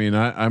yeah, I mean,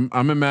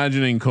 I'm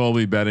imagining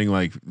Colby betting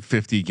like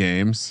 50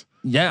 games.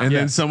 Yeah, And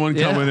then someone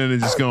coming in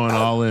and just going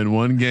all in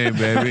one game,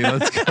 baby.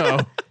 Let's go.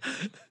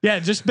 Yeah,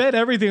 just bet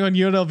everything on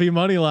UNLV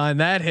money line.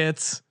 That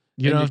hits.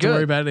 You don't have to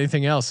worry about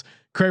anything else.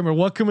 Kramer,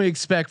 what can we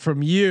expect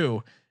from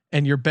you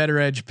and your Better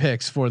Edge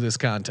picks for this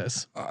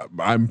contest?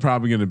 I'm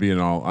probably going to be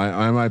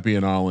I might be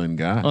an all in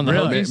guy. On the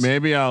Hokies?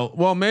 Maybe I'll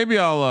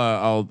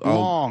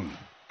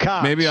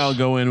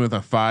go in with a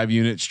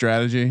 5-unit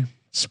strategy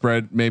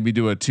spread, maybe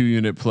do a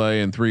 2-unit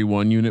play and 3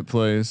 1-unit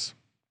plays.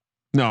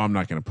 No, I'm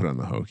not going to put on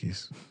the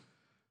Hokies.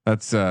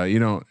 That's I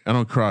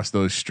don't cross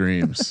those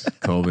streams,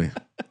 Colby.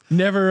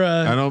 Never.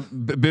 I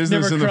don't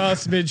business never in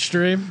cross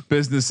midstream.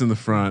 Business in the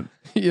front.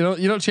 You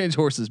don't change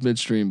horses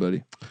midstream,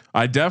 buddy.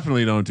 I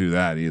definitely don't do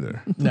that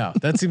either. No,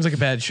 that seems like a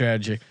bad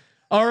strategy.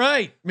 All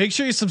right, make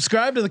sure you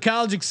subscribe to the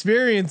College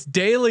Experience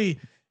daily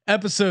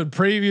episode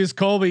previews.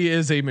 Colby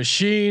is a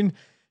machine.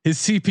 His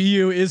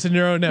CPU is a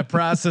neural net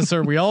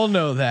processor. We all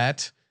know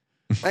that.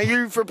 Thank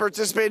you for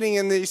participating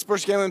in the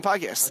Sports Gambling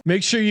Podcast.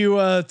 Make sure you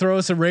throw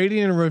us a rating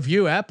and a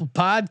review. Apple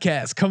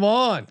Podcasts. Come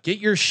on, get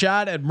your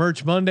shot at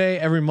Merch Monday.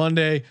 Every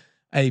Monday,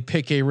 I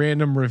pick a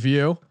random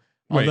review.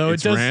 Wait, Although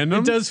it's random?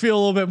 it does feel a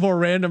little bit more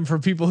random for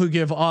people who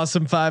give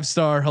awesome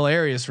 5-star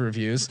hilarious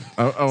reviews.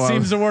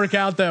 Seems to work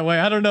out that way.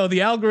 I don't know.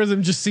 The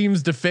algorithm just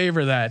seems to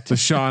favor that. The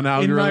Sean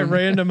algorithm in my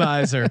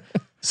randomizer.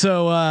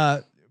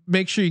 So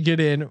make sure you get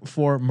in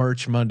for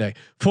Merch Monday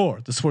for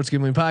the Sports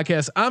Gambling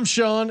Podcast. I'm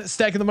Sean,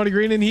 stacking the money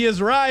green, and he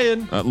is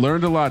Ryan.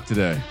 Learned a lot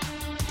today.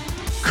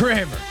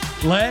 Kramer,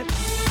 let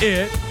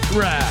it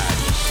ride.